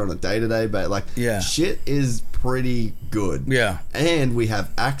each other on a day-to-day basis. Like, shit is pretty good. Yeah. And we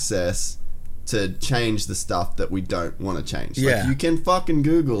have access to change the stuff that we don't want to change. Like, you can fucking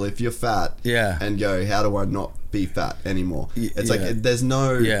Google if you're fat and go, how do I not be fat anymore? It's like, there's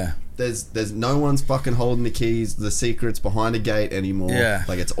no... There's no one's fucking holding the keys, the secrets behind a gate anymore. Yeah.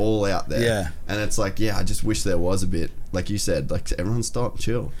 Like, it's all out there. Yeah. And it's like, I just wish there was a bit, like you said, like, everyone stop,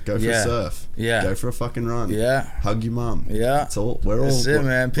 chill, go for a surf. Yeah. Go for a fucking run. Yeah. Hug your mum. Yeah. It's all, That's it,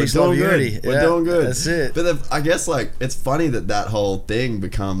 man. Peace, love, unity. We're doing good. That's it. But I guess, like, it's funny that whole thing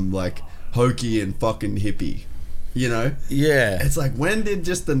become, like, hokey and fucking hippie. You know? Yeah. It's like, when did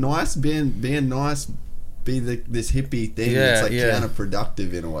just the nice being nice be this hippie thing that's like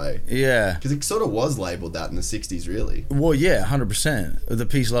counterproductive in a way. Yeah. Because it sort of was labeled that in the 60s, really. Well, yeah, 100%. The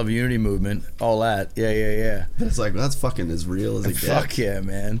peace, love, unity movement, all that. Yeah. It's like, well, that's fucking as real as it gets. Fuck yeah,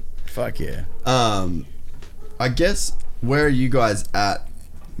 man. Fuck yeah. I guess, where are you guys at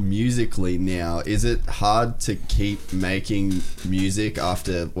musically now? Is it hard to keep making music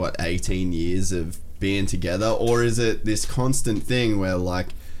after, 18 years of being together? Or is it this constant thing where, like,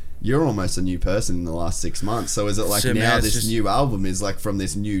 you're almost a new person in the last 6 months? So is it like this new album is like from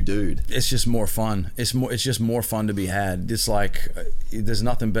this new dude? It's just more fun. It's just more fun to be had. It's like there's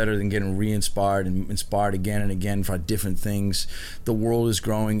nothing better than getting re-inspired and inspired again and again for different things. The world is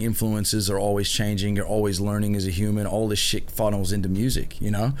growing. Influences are always changing. You're always learning as a human. All this shit funnels into music,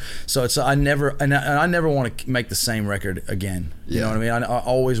 you know. So it's I never want to make the same record again. You know what I mean? I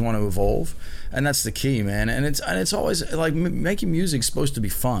always want to evolve. And that's the key, man. And it's always like making music is supposed to be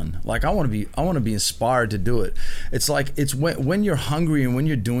fun. Like I want to be inspired to do it. It's like it's when you're hungry and when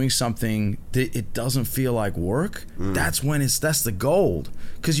you're doing something that it doesn't feel like work. That's the gold.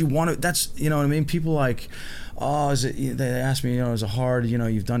 Because you want to. That's, you know what I mean. People like, oh, is it? They ask me, is it hard?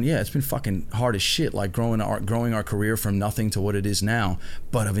 You've done. Yeah, it's been fucking hard as shit. Like growing our career from nothing to what it is now.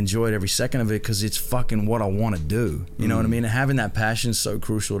 But I've enjoyed every second of it because it's fucking what I want to do. You know what I mean? And having that passion is so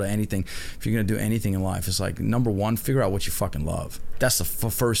crucial to anything. If you're gonna do anything in life, it's like, number one, figure out what you fucking love. That's the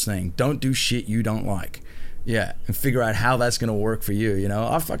first thing. Don't do shit you don't like. Yeah, and figure out how that's gonna work for you.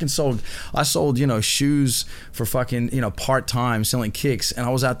 I sold shoes for fucking part-time, selling kicks, and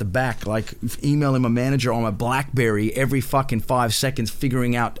I was out the back like emailing my manager on my BlackBerry every fucking 5 seconds,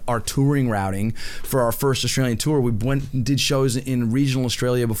 figuring out our touring routing for our first Australian tour. We went and did shows in regional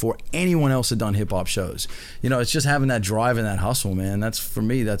Australia before anyone else had done hip-hop shows. It's just having that drive and that hustle, man. That's, for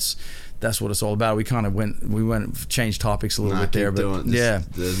me, that's what it's all about. We kind of changed topics a little bit there, but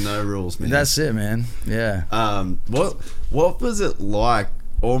there's no rules, man. That's it, man. Yeah. What was it like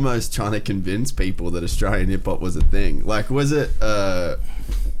almost trying to convince people that Australian hip hop was a thing? Like, was it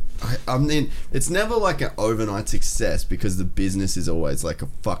I mean, it's never like an overnight success because the business is always like a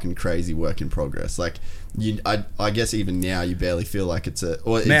fucking crazy work in progress. Like, I guess even now you barely feel like it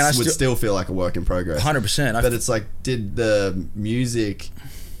would still feel like a work in progress. 100%. But it's like, did the music,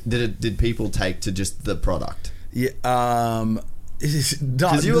 did people take to just the product? Yeah.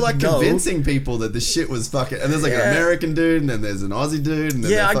 Because you were like convincing people that the shit was fucking, and there's like an American dude, and then there's an Aussie dude, and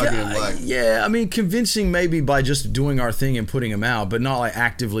then I mean, convincing maybe by just doing our thing and putting them out, but not like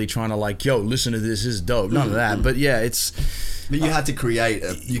actively trying to like, yo, listen to this is dope. None of that. But yeah, but you had to create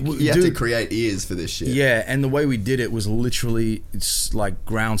to create ears for this shit. Yeah, and the way we did it was literally, it's like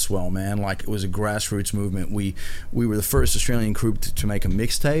groundswell, man. Like, it was a grassroots movement. We were the first Australian group to make a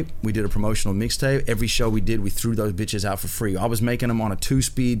mixtape. We did a promotional mixtape. Every show we did, we threw those bitches out for free. I was making them on a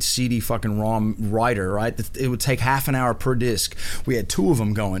 2-speed CD fucking ROM writer, right? It would take half an hour per disc. We had 2 of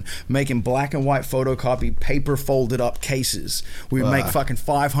them going, making black and white photocopy, paper folded up cases. We would make fucking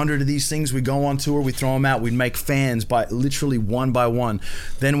 500 of these things. We'd go on tour, we'd throw them out. We'd make fans by literally one by one.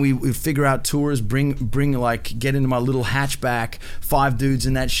 Then we figure out tours, bring like, get into my little hatchback, 5 dudes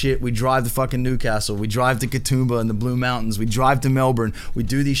in that shit. We drive to fucking Newcastle. We drive to Katoomba in the Blue Mountains. We drive to Melbourne. We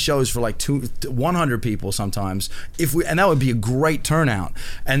do these shows for like 100 people sometimes. And that would be a great turnout.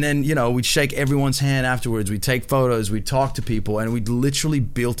 And then, we'd shake everyone's hand afterwards. We'd take photos. We'd talk to people, and we'd literally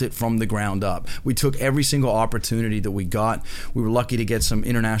built it from the ground up. We took every single opportunity that we got. We were lucky to get some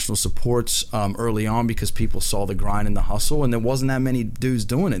international supports early on because people saw the grind and the hustle, and there wasn't that many dudes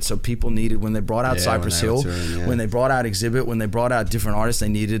doing it. So people needed, when they brought out Cypress Hill, when they brought out Exhibit, when they brought out different artists, they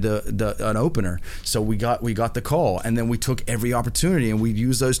needed an opener. So we got the call, and then we took every opportunity, and we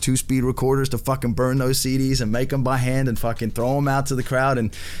used those 2-speed recorders to fucking burn those CDs and make them by hand and fucking throw them out to the crowd,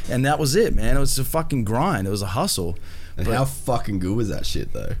 and that was it, man. It was a fucking grind. It was a hustle. And how fucking good was that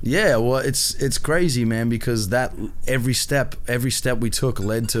shit, though? Yeah, well, it's crazy, man, because that every step we took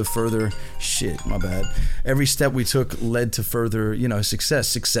led to further shit. My bad. Every step we took led to further, success.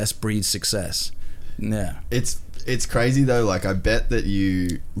 Success breeds success. Yeah. It's crazy though. Like, I bet that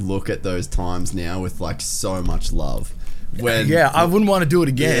you look at those times now with like so much love. I wouldn't want to do it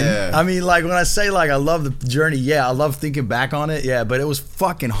again. Yeah. I mean, like, when I say like I love the journey, I love thinking back on it. Yeah, but it was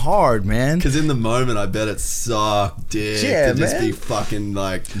fucking hard, man. Because in the moment, I bet it sucked dick to just be fucking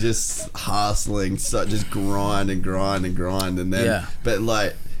like just hustling, just grind and then. But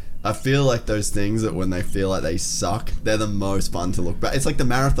like, I feel like those things that when they feel like they suck, they're the most fun to look back. It's like the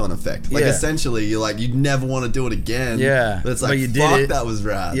marathon effect. Like essentially, you're like, you'd never want to do it again. Yeah, but it's like, but you fuck, did it. That was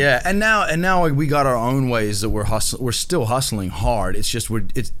rad. Yeah, and now we got our own ways that we're still hustling hard. It's just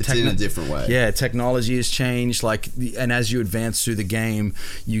it's in a different way. Yeah, technology has changed. Like, and as you advance through the game,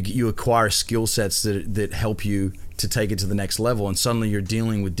 you acquire skill sets that help you to take it to the next level, and suddenly you're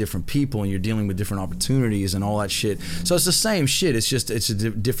dealing with different people and you're dealing with different opportunities and all that shit. So it's the same shit, it's just it's a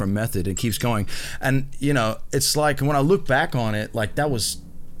different method. It keeps going. And you know, it's like when I look back on it, like that was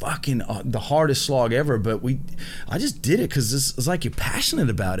fucking the hardest slog ever, but I just did it because it's like you're passionate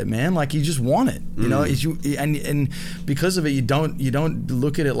about it, man. Like you just want it, you know. And because of it, you don't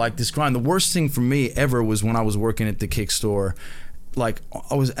look at it like this grind. The worst thing for me ever was when I was working at the Kick store. Like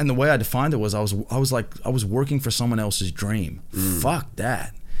and the way I defined it was I was working for someone else's dream. Fuck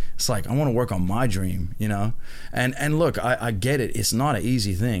that. It's like, I want to work on my dream, you know? And look, I get it. It's not an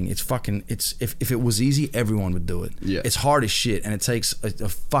easy thing. If it was easy, everyone would do it. Yeah. It's hard as shit, and it takes a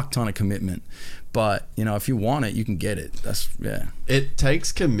fuck ton of commitment. But, you know, if you want it, you can get it. It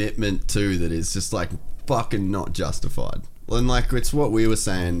takes commitment too that is just like fucking not justified. And like, it's what we were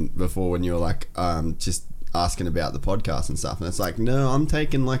saying before when you were like, just asking about the podcast and stuff, and it's like, no, I'm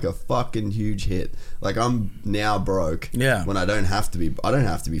taking like a fucking huge hit. Like, I'm now broke. Yeah. When I don't have to be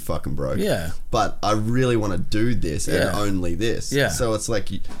fucking broke. Yeah. But I really want to do this and only this. Yeah. So it's like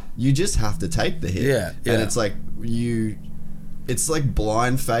you just have to take the hit. Yeah. And it's like it's like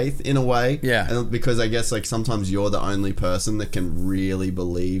blind faith in a way. Yeah. And because I guess like sometimes you're the only person that can really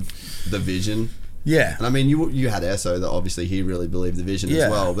believe the vision. Yeah. And I mean, you had Esso that obviously he really believed the vision as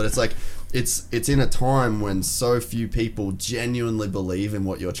well, but it's like it's in a time when so few people genuinely believe in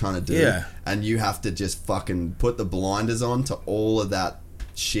what you're trying to do, and you have to just fucking put the blinders on to all of that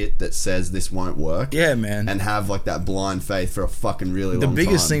shit that says this won't work. Yeah, man. And have like that blind faith for a fucking really long time. The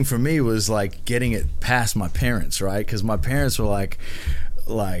biggest thing for me was like getting it past my parents, right? Because my parents were like,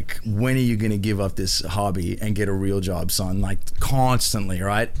 when are you gonna give up this hobby and get a real job, son? Like constantly,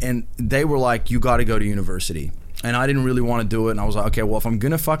 right? And they were like, you gotta go to university. And I didn't really want to do it, and I was like, okay, well, if I'm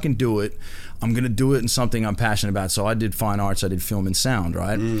gonna fucking do it, I'm gonna do it in something I'm passionate about. So I did fine arts, I did film and sound,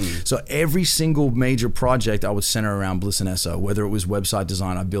 right? So every single major project I would center around Bliss and Esso. Whether it was website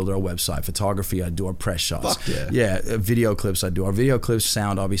design, I'd build our website. Photography, I'd do our press shots. Fuck yeah. Yeah, video clips, I'd do our video clips.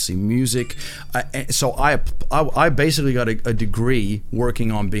 Sound, obviously, music. So I basically got a degree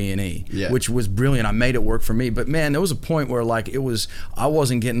working on B&E, which was brilliant. I made it work for me. But man, there was a point where like I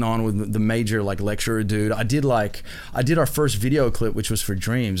wasn't getting on with the major like lecturer dude. I did our first video clip, which was for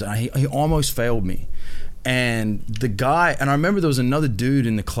Dreams, and he almost failed me. And the guy, and I remember there was another dude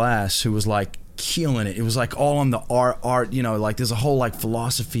in the class who was like killing it. It was like all on the art, you know, like there's a whole like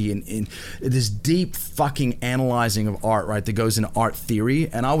philosophy and this deep fucking analyzing of art, right, that goes into art theory.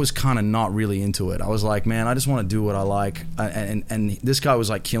 And I was kind of not really into it. I was like, man, I just want to do what I like. And this guy was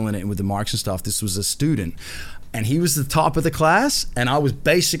like killing it with the marks and stuff. This was a student. And he was the top of the class, and I was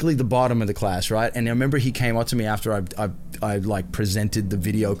basically the bottom of the class, right? And I remember he came up to me after I like presented the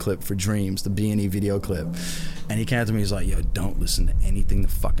video clip for Dreams, the B&E video clip. And he came up to me, he's like, yo, don't listen to anything the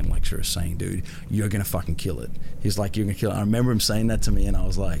fucking lecturer is saying, dude. You're gonna fucking kill it. He's like, you're gonna kill it. I remember him saying that to me, and I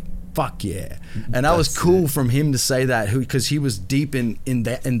was like, fuck yeah. And that was cool from him to say that, because he was deep in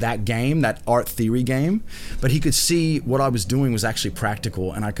that game, that art theory game, but he could see what I was doing was actually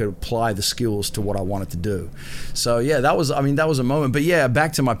practical, and I could apply the skills to what I wanted to do. So yeah, that was a moment. But yeah,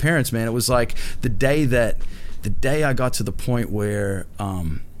 back to my parents, man. It was like the day I got to the point where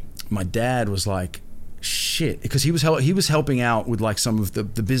my dad was like, shit, because he was helping out with like some of the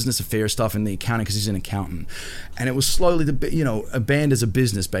business affairs stuff and the accounting, because he's an accountant, and it was slowly a band is a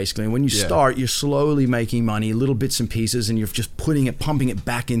business basically, and when you start, you're slowly making money, little bits and pieces, and you're just pumping it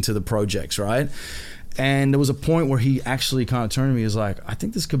back into the projects, right? And there was a point where he actually kind of turned to me, he was like, I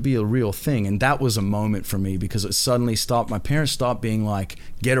think this could be a real thing. And that was a moment for me, because it suddenly stopped. My parents stopped being like,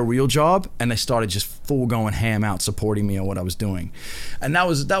 get a real job, and they started just full going ham out supporting me on what I was doing. And that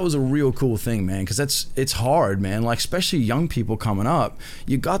was a real cool thing, man, because it's hard, man. Like, especially young people coming up,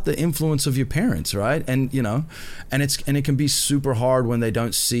 you got the influence of your parents, right? And you know, and it can be super hard when they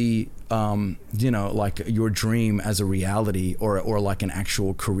don't see you know, like your dream as a reality, or like an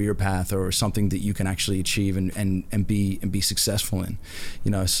actual career path, or something that you can actually achieve and be successful in,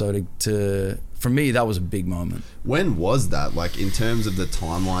 you know. So for me, that was a big moment. When was that? Like, in terms of the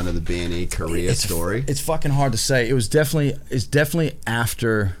timeline of the B&E career story? It's fucking hard to say. It was definitely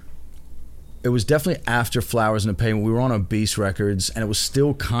after Flowers and the Pavement. We were on Obese Records, and it was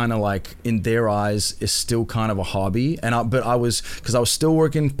still kind of like, in their eyes, it's still kind of a hobby. Because I was still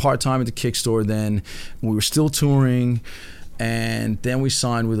working part-time at the Kick store then. We were still touring, And then we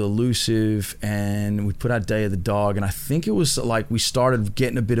signed with Elusive, and we put out Day of the Dog, and I think it was like we started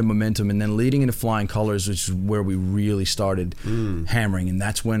getting a bit of momentum, and then leading into Flying Colors, which is where we really started hammering, and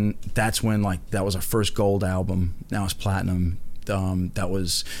that's when like that was our first gold album. Now it's platinum. That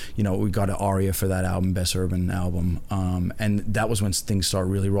was, you know, we got an ARIA for that album, Best Urban Album, and that was when things started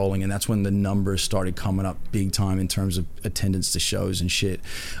really rolling, and that's when the numbers started coming up big time in terms of attendance to shows and shit.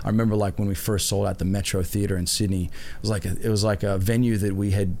 I remember like when we first sold out the Metro Theatre in Sydney, it was like a venue that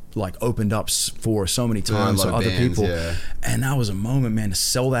we had like opened up for so many times to other people, and that was a moment, man, to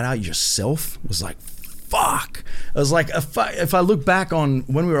sell that out yourself was like, fuck. It was like, if I look back on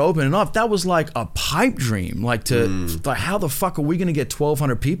when we were opening up, that was like a pipe dream. Like like how the fuck are we gonna get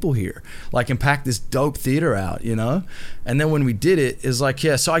 1,200 people here? Like and pack this dope theater out, you know? And then when we did it, it's like,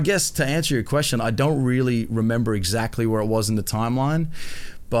 yeah, so I guess to answer your question, I don't really remember exactly where it was in the timeline,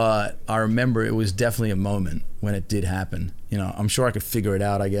 but I remember it was definitely a moment when it did happen. You know, I'm sure I could figure it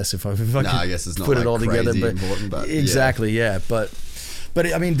out, I guess, if I could I guess it's not put like it all together. But important, but exactly, yeah. But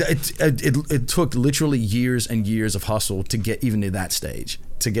I mean, it took literally years and years of hustle to get even to that stage,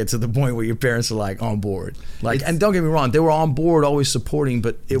 to get to the point where your parents are like on board. Like, and don't get me wrong, they were on board, always supporting,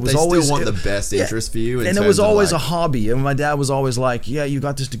 but it was always still want the best interest for you. And it was always like a hobby. And my dad was always like, yeah, you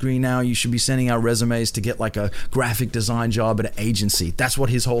got this degree now, you should be sending out resumes to get like a graphic design job at an agency. That's what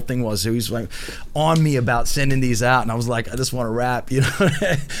his whole thing was. So he was like on me about sending these out, and I was like, I just want to rap, you know,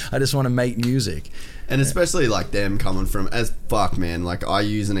 I just want to make music. And especially like them coming from, as fuck, man, like I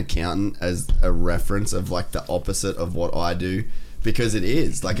use an accountant as a reference of like the opposite of what I do, because it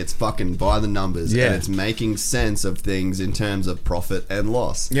is like, it's fucking by the numbers, and it's making sense of things in terms of profit and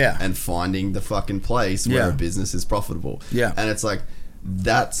loss, and finding the fucking place where a business is profitable, and it's like,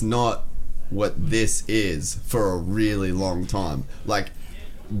 that's not what this is for a really long time. Like,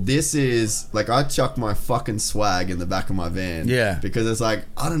 this is like, I chuck my fucking swag in the back of my van, because it's like,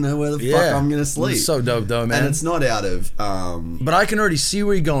 I don't know where the fuck I'm gonna sleep. It's so dope though, man. And it's not out of but I can already see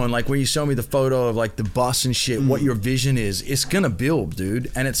where you're going. Like when you show me the photo of like the bus and shit, what your vision is, it's gonna build,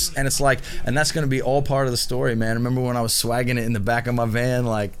 dude. And it's like, and that's gonna be all part of the story, man. Remember when I was swagging it in the back of my van?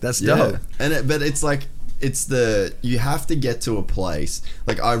 Like, that's dope. And but it's like, you have to get to a place,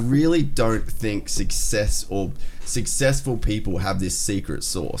 like, I really don't think successful people have this secret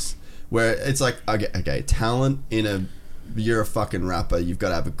sauce where it's like, okay, talent you're a fucking rapper, you've got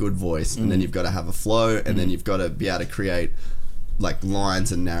to have a good voice, and then you've got to have a flow, and then you've got to be able to create like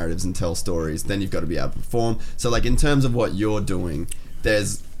lines and narratives and tell stories, then you've got to be able to perform. So like, in terms of what you're doing,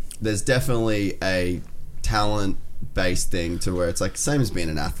 there's definitely a talent based thing to where it's like same as being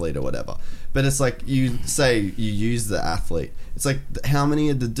an athlete or whatever, but it's like, you say you use the athlete, it's like, how many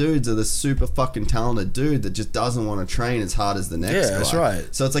of the dudes are the super fucking talented dude that just doesn't want to train as hard as the next guy? That's right.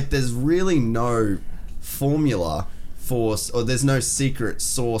 So it's like, there's really no formula or there's no secret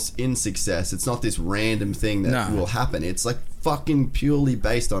sauce in success. It's not this random thing that will happen. It's like fucking purely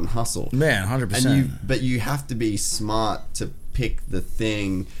based on hustle, man. 100%. But you have to be smart to pick the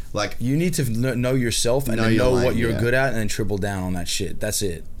thing. Like, you need to know yourself and know what you're good at, and then triple down on that shit. That's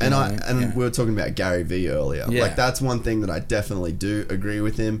it. And we were talking about Gary Vee earlier. Like, that's one thing that I definitely do agree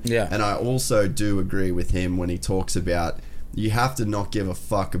with him. And I also do agree with him when he talks about, you have to not give a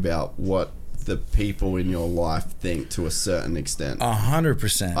fuck about what the people in your life think to a certain extent.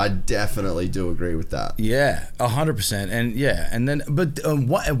 100%. I definitely do agree with that. 100%. And then, but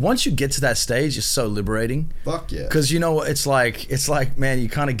once you get to that stage, it's so liberating. Fuck yeah. Because, you know, it's like, man, you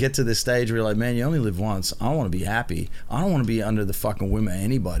kind of get to this stage where you're like, man, you only live once. I want to be happy. I don't want to be under the fucking whim of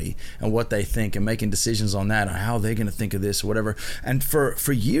anybody and what they think, and making decisions on that, or how they're going to think of this or whatever. And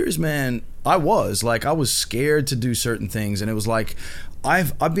for years, man, I was scared to do certain things, and it was like,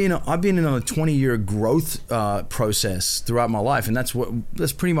 I've been in a 20-year growth process throughout my life, and that's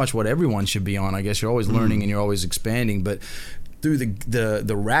pretty much what everyone should be on. I guess you're always learning and you're always expanding, but through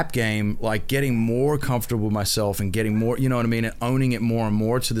the rap game, like getting more comfortable with myself and getting more, you know what I mean, and owning it more and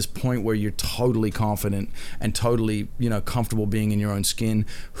more to this point where you're totally confident and totally, you know, comfortable being in your own skin,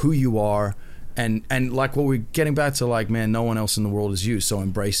 who you are. And like what we're getting back to, like, man, no one else in the world is you, so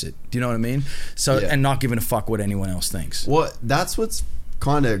embrace it. Do you know what I mean? So, and not giving a fuck what anyone else thinks. Well, that's what's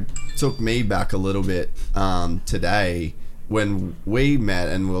kind of took me back a little bit today when we met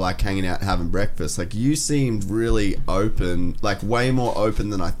and we're like hanging out having breakfast. Like, you seemed really open, like way more open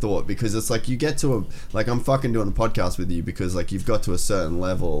than I thought, because it's like, you get to like, I'm fucking doing a podcast with you because like you've got to a certain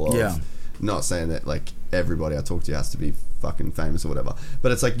level of, not saying that like everybody I talk to has to be fucking famous or whatever,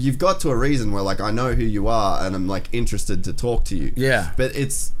 but it's like, you've got to a reason where like, I know who you are and I'm like interested to talk to you. But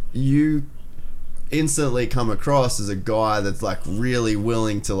it's, you instantly come across as a guy that's like really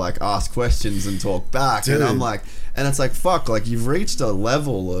willing to like ask questions and talk back. Dude. And I'm like, and it's like, fuck, like you've reached a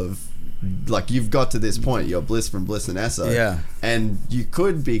level of like you've got to this point, you're Bliss from Bliss and Esso. Yeah. And you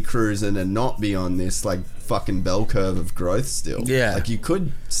could be cruising and not be on this like fucking bell curve of growth still. Yeah. Like you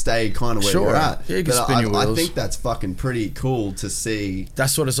could stay kind of where Sure. you're at. Yeah, you can But spin your I wheels. think that's fucking pretty cool to see.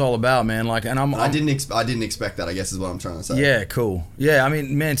 That's what it's all about, man. Like, and I didn't expect that, I guess is what I'm trying to say. Yeah, cool. Yeah, I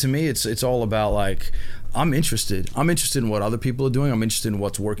mean, man, to me, it's all about like, I'm interested. I'm interested in what other people are doing. I'm interested in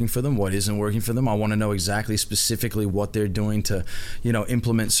what's working for them, what isn't working for them. I want to know exactly, specifically what they're doing to, you know,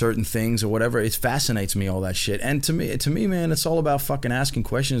 implement certain things or whatever. It fascinates me, all that shit. And to me, man, it's all about fucking asking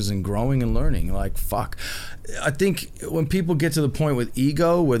questions and growing and learning. Like, fuck. I think when people get to the point with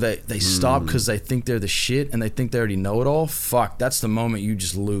ego where they stop because they think they're the shit and they think they already know it all, fuck, that's the moment you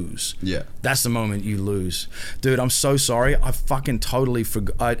just lose. Yeah. That's the moment you lose. Dude, I'm so sorry. I fucking totally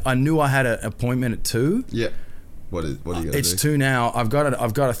forgot. I knew I had an appointment at 2. Yeah. What are you gonna It's do? 2 now. I've got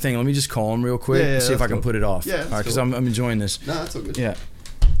a thing. Let me just call him real quick. Yeah, See if that's I can cool. put it off. Yeah, that's all right, because cool. I'm enjoying this. No, that's all good. Yeah.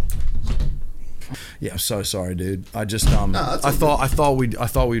 Yeah, I'm so sorry, dude. I just that's all I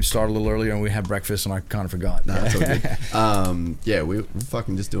thought we'd start a little earlier and we had breakfast and I kind of forgot. No, that's all good. Yeah, we'll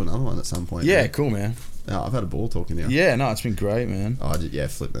fucking just do another one at some point. Yeah, man. cool, man. No, I've had a ball talking to you. Yeah, no, it's been great, man. Oh,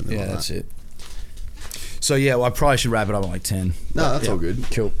 flip them. Yeah, that's it. So yeah, well, I probably should wrap it up at like 10. No, that's Yeah. all good.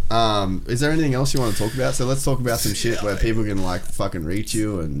 Cool. Is there anything else you want to talk about? So let's talk about some shit where people can like fucking reach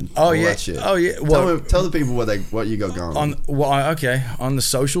you and all yeah. that shit. Oh, yeah. Well- tell the people what you got going on. On the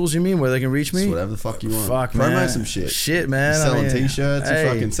socials, you mean, where they can reach me? Just whatever the fuck you want. Fuck, Promote man. some shit. Shit, man. You selling I mean, t-shirts? hey.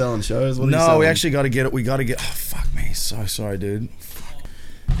 You fucking selling shows? What are you No, selling? we actually got to get it. We got to get. Oh, fuck me. So sorry, dude.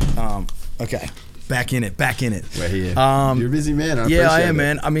 Okay. Back in it. We're here. You're a busy man. I Yeah, I appreciate am, it.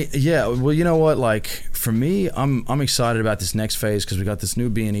 man. I mean, yeah. Well, you know what? Like for me, I'm excited about this next phase because we got this new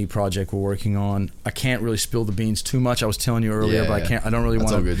B&E project we're working on. I can't really spill the beans too much. I was telling you earlier, Yeah, but I don't really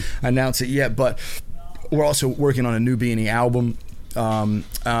That's want all to good. announce it yet. But we're also working on a new B&E album.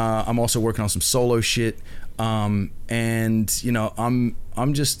 I'm also working on some solo shit. And you know,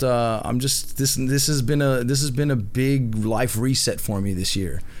 I'm just this has been a big life reset for me this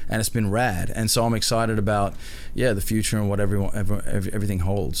year, and it's been rad. And so I'm excited about the future and what everything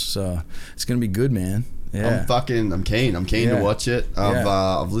holds. So it's gonna be good, man. Yeah. I'm keen. I'm keen Yeah. to watch it.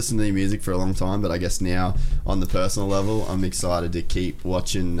 I've listened to your music for a long time, but I guess now on the personal level, I'm excited to keep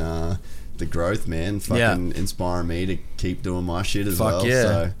watching the growth, man. Fucking inspiring me to keep doing my shit as well. Yeah.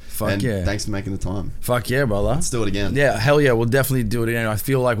 So, Fuck yeah. Thanks for making the time. Fuck yeah, brother. Let's do it again. Yeah, hell yeah, we'll definitely do it again. I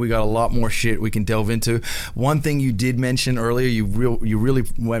feel like we got a lot more shit we can delve into. One thing you did mention earlier, you really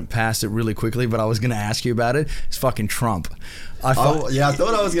went past it really quickly, but I was gonna ask you about it. It's fucking Trump. I thought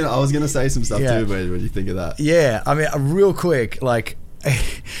I was gonna say some stuff Yeah. too, but what do you think of that? Yeah, I mean, real quick, like,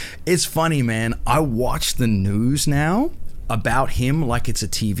 it's funny, man. I watch the news now about him like it's a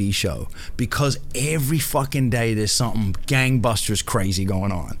TV show because every fucking day there's something gangbusters crazy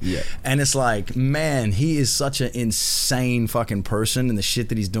going on. Yeah. And it's like, man, he is such an insane fucking person and the shit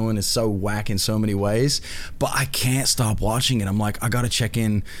that he's doing is so whack in so many ways. But I can't stop watching it. I'm like, I gotta check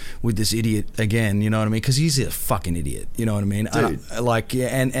in with this idiot again, you know what I mean? Because he's a fucking idiot, you know what I mean? Dude.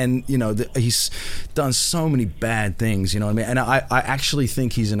 And you know, he's done so many bad things, you know what I mean? And I actually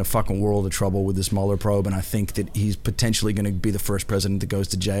think he's in a fucking world of trouble with this Mueller probe, and I think that he's potentially going to be the first president that goes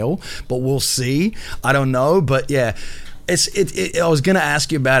to jail, but we'll see. I don't know, but yeah. I was gonna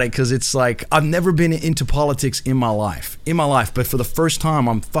ask you about it because it's like I've never been into politics in my life, but for the first time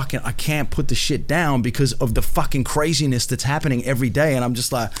I can't put the shit down because of the fucking craziness that's happening every day, and I'm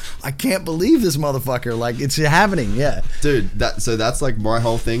just like, I can't believe this motherfucker, like it's happening. Yeah, Dude, that's like my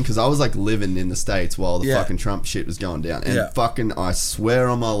whole thing, because I was like living in the States while the fucking Trump shit was going down, and fucking I swear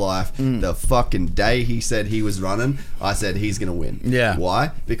on my life, the fucking day he said he was running, I said he's gonna win. Yeah.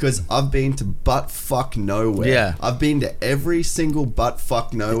 Why? Because I've been to butt fuck nowhere. Yeah. I've been to every single butt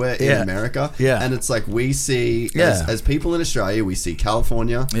fuck nowhere in America. Yeah. And it's like we see as people in Australia, we see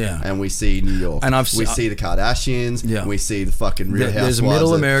California. Yeah. And we see New York. And we see the Kardashians. Yeah. We see the fucking Real Housewives. there's a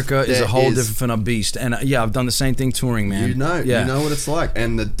middle of- America is there a whole is- different beast, and I've done the same thing touring, man. You know what it's like.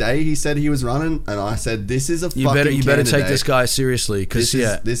 And the day he said he was running, and I said, "This is a You fucking better take candidate. this guy seriously, because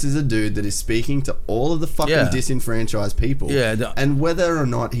This is a dude that is speaking to all of the fucking disenfranchised people. Yeah. And whether or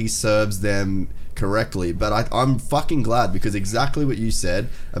not he serves them correctly, but I'm fucking glad, because exactly what you said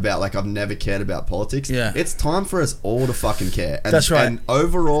about like I've never cared about politics. Yeah. It's time for us all to fucking care. And, That's right. And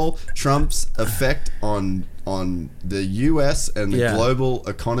overall, Trump's effect on on the US and the Yeah. global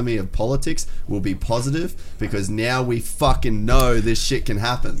economy of politics will be positive, because now we fucking know this shit can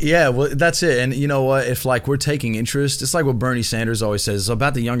happen. Yeah, well, that's it. And you know what? If like we're taking interest, it's like what Bernie Sanders always says, it's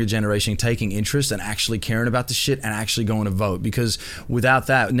about the younger generation taking interest and actually caring about the shit and actually going to vote. Because without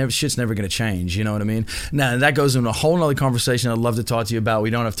that, shit's never going to change. You know what I mean? Now, that goes into a whole nother conversation I'd love to talk to you about. We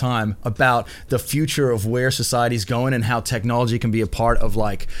don't have time, about the future of where society's going and how technology can be a part of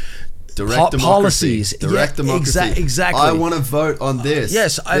like Direct democracy. policies. Direct democracy. Exactly. I want to vote on this.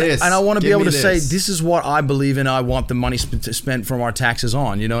 Yes, and I want to be Give able me to say, this is what I believe in. I want the money spent from our taxes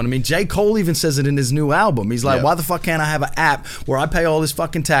on. You know what I mean? J. Cole even says it in his new album. He's like, Yeah. why the fuck can't I have an app where I pay all this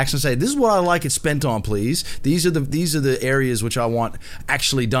fucking tax and say, this is what I like it spent on, please. These are the areas which I want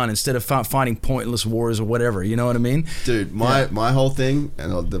actually done, instead of fighting pointless wars or whatever. You know what I mean? Dude, my whole thing,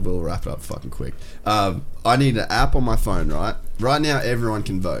 and we'll wrap it up fucking quick. I need an app on my phone, right? Right now, everyone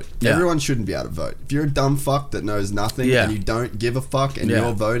can vote. Yeah. Everyone shouldn't be able to vote. If you're a dumb fuck that knows nothing Yeah. and you don't give a fuck and Yeah.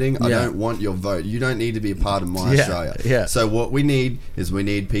 you're voting, I Yeah. don't want your vote. You don't need to be a part of my Yeah. Australia. Yeah. So what we need is we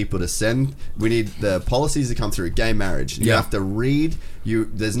need people to send. We need the policies to come through. Gay marriage. You Yeah. have to read.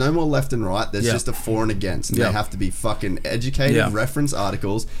 There's no more left and right. There's Yeah. just a for and against. And Yeah. they have to be fucking educated Yeah. reference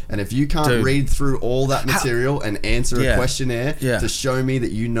articles. And if you can't Dude. read through all that material and answer Yeah. a questionnaire Yeah. to show me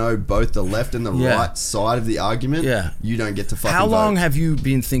that you know both the left and the Yeah. right side of the argument, Yeah. you don't get to fucking How long vote. have you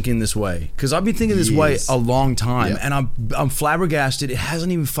been thinking this way? Because I've been thinking this way Years. a long time, Yeah. and I'm flabbergasted. It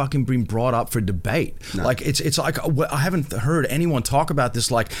hasn't even fucking been brought up for debate. No. Like it's like I haven't heard anyone talk about this.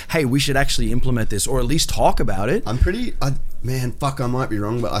 Like, hey, we should actually implement this, or at least talk about it. Man, fuck, I might be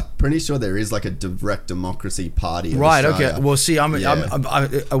wrong, but I'm pretty sure there is like a direct democracy party in Right. Australia. Okay. Well, see, Yeah.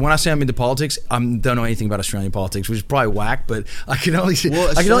 when I say I'm into politics, I don't know anything about Australian politics, which is probably whack. But I can only Well,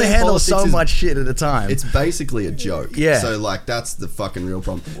 I can only Australian handle so politics is- much shit at a time. It's basically a joke. Yeah. So, like, that's the fucking real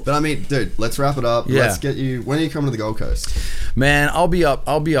problem. But, I mean, dude, let's wrap it up. Yeah. Let's get you... When are you coming to the Gold Coast? Man, I'll be up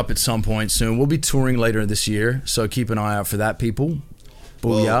at some point soon. We'll be touring later this year, so keep an eye out for that, people.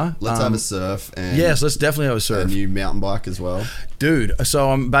 Booyah. Well, let's have a surf. And Yes, let's definitely have a a surf. new mountain bike as well. Dude,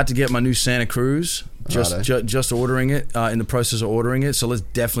 so I'm about to get my new Santa Cruz. Righto. Just ordering it, in the process of ordering it. So let's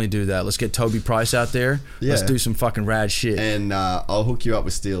definitely do that. Let's get Toby Price out there. Let's Yeah. do some fucking rad shit. And I'll hook you up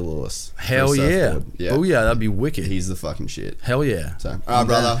with Steele Lewis. for a Hell yeah. surfboard. Oh yeah, that'd be wicked. He's the fucking shit. Hell yeah. So, all right,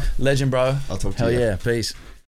 brother. Legend, bro. I'll talk to Hell you. yeah. Peace.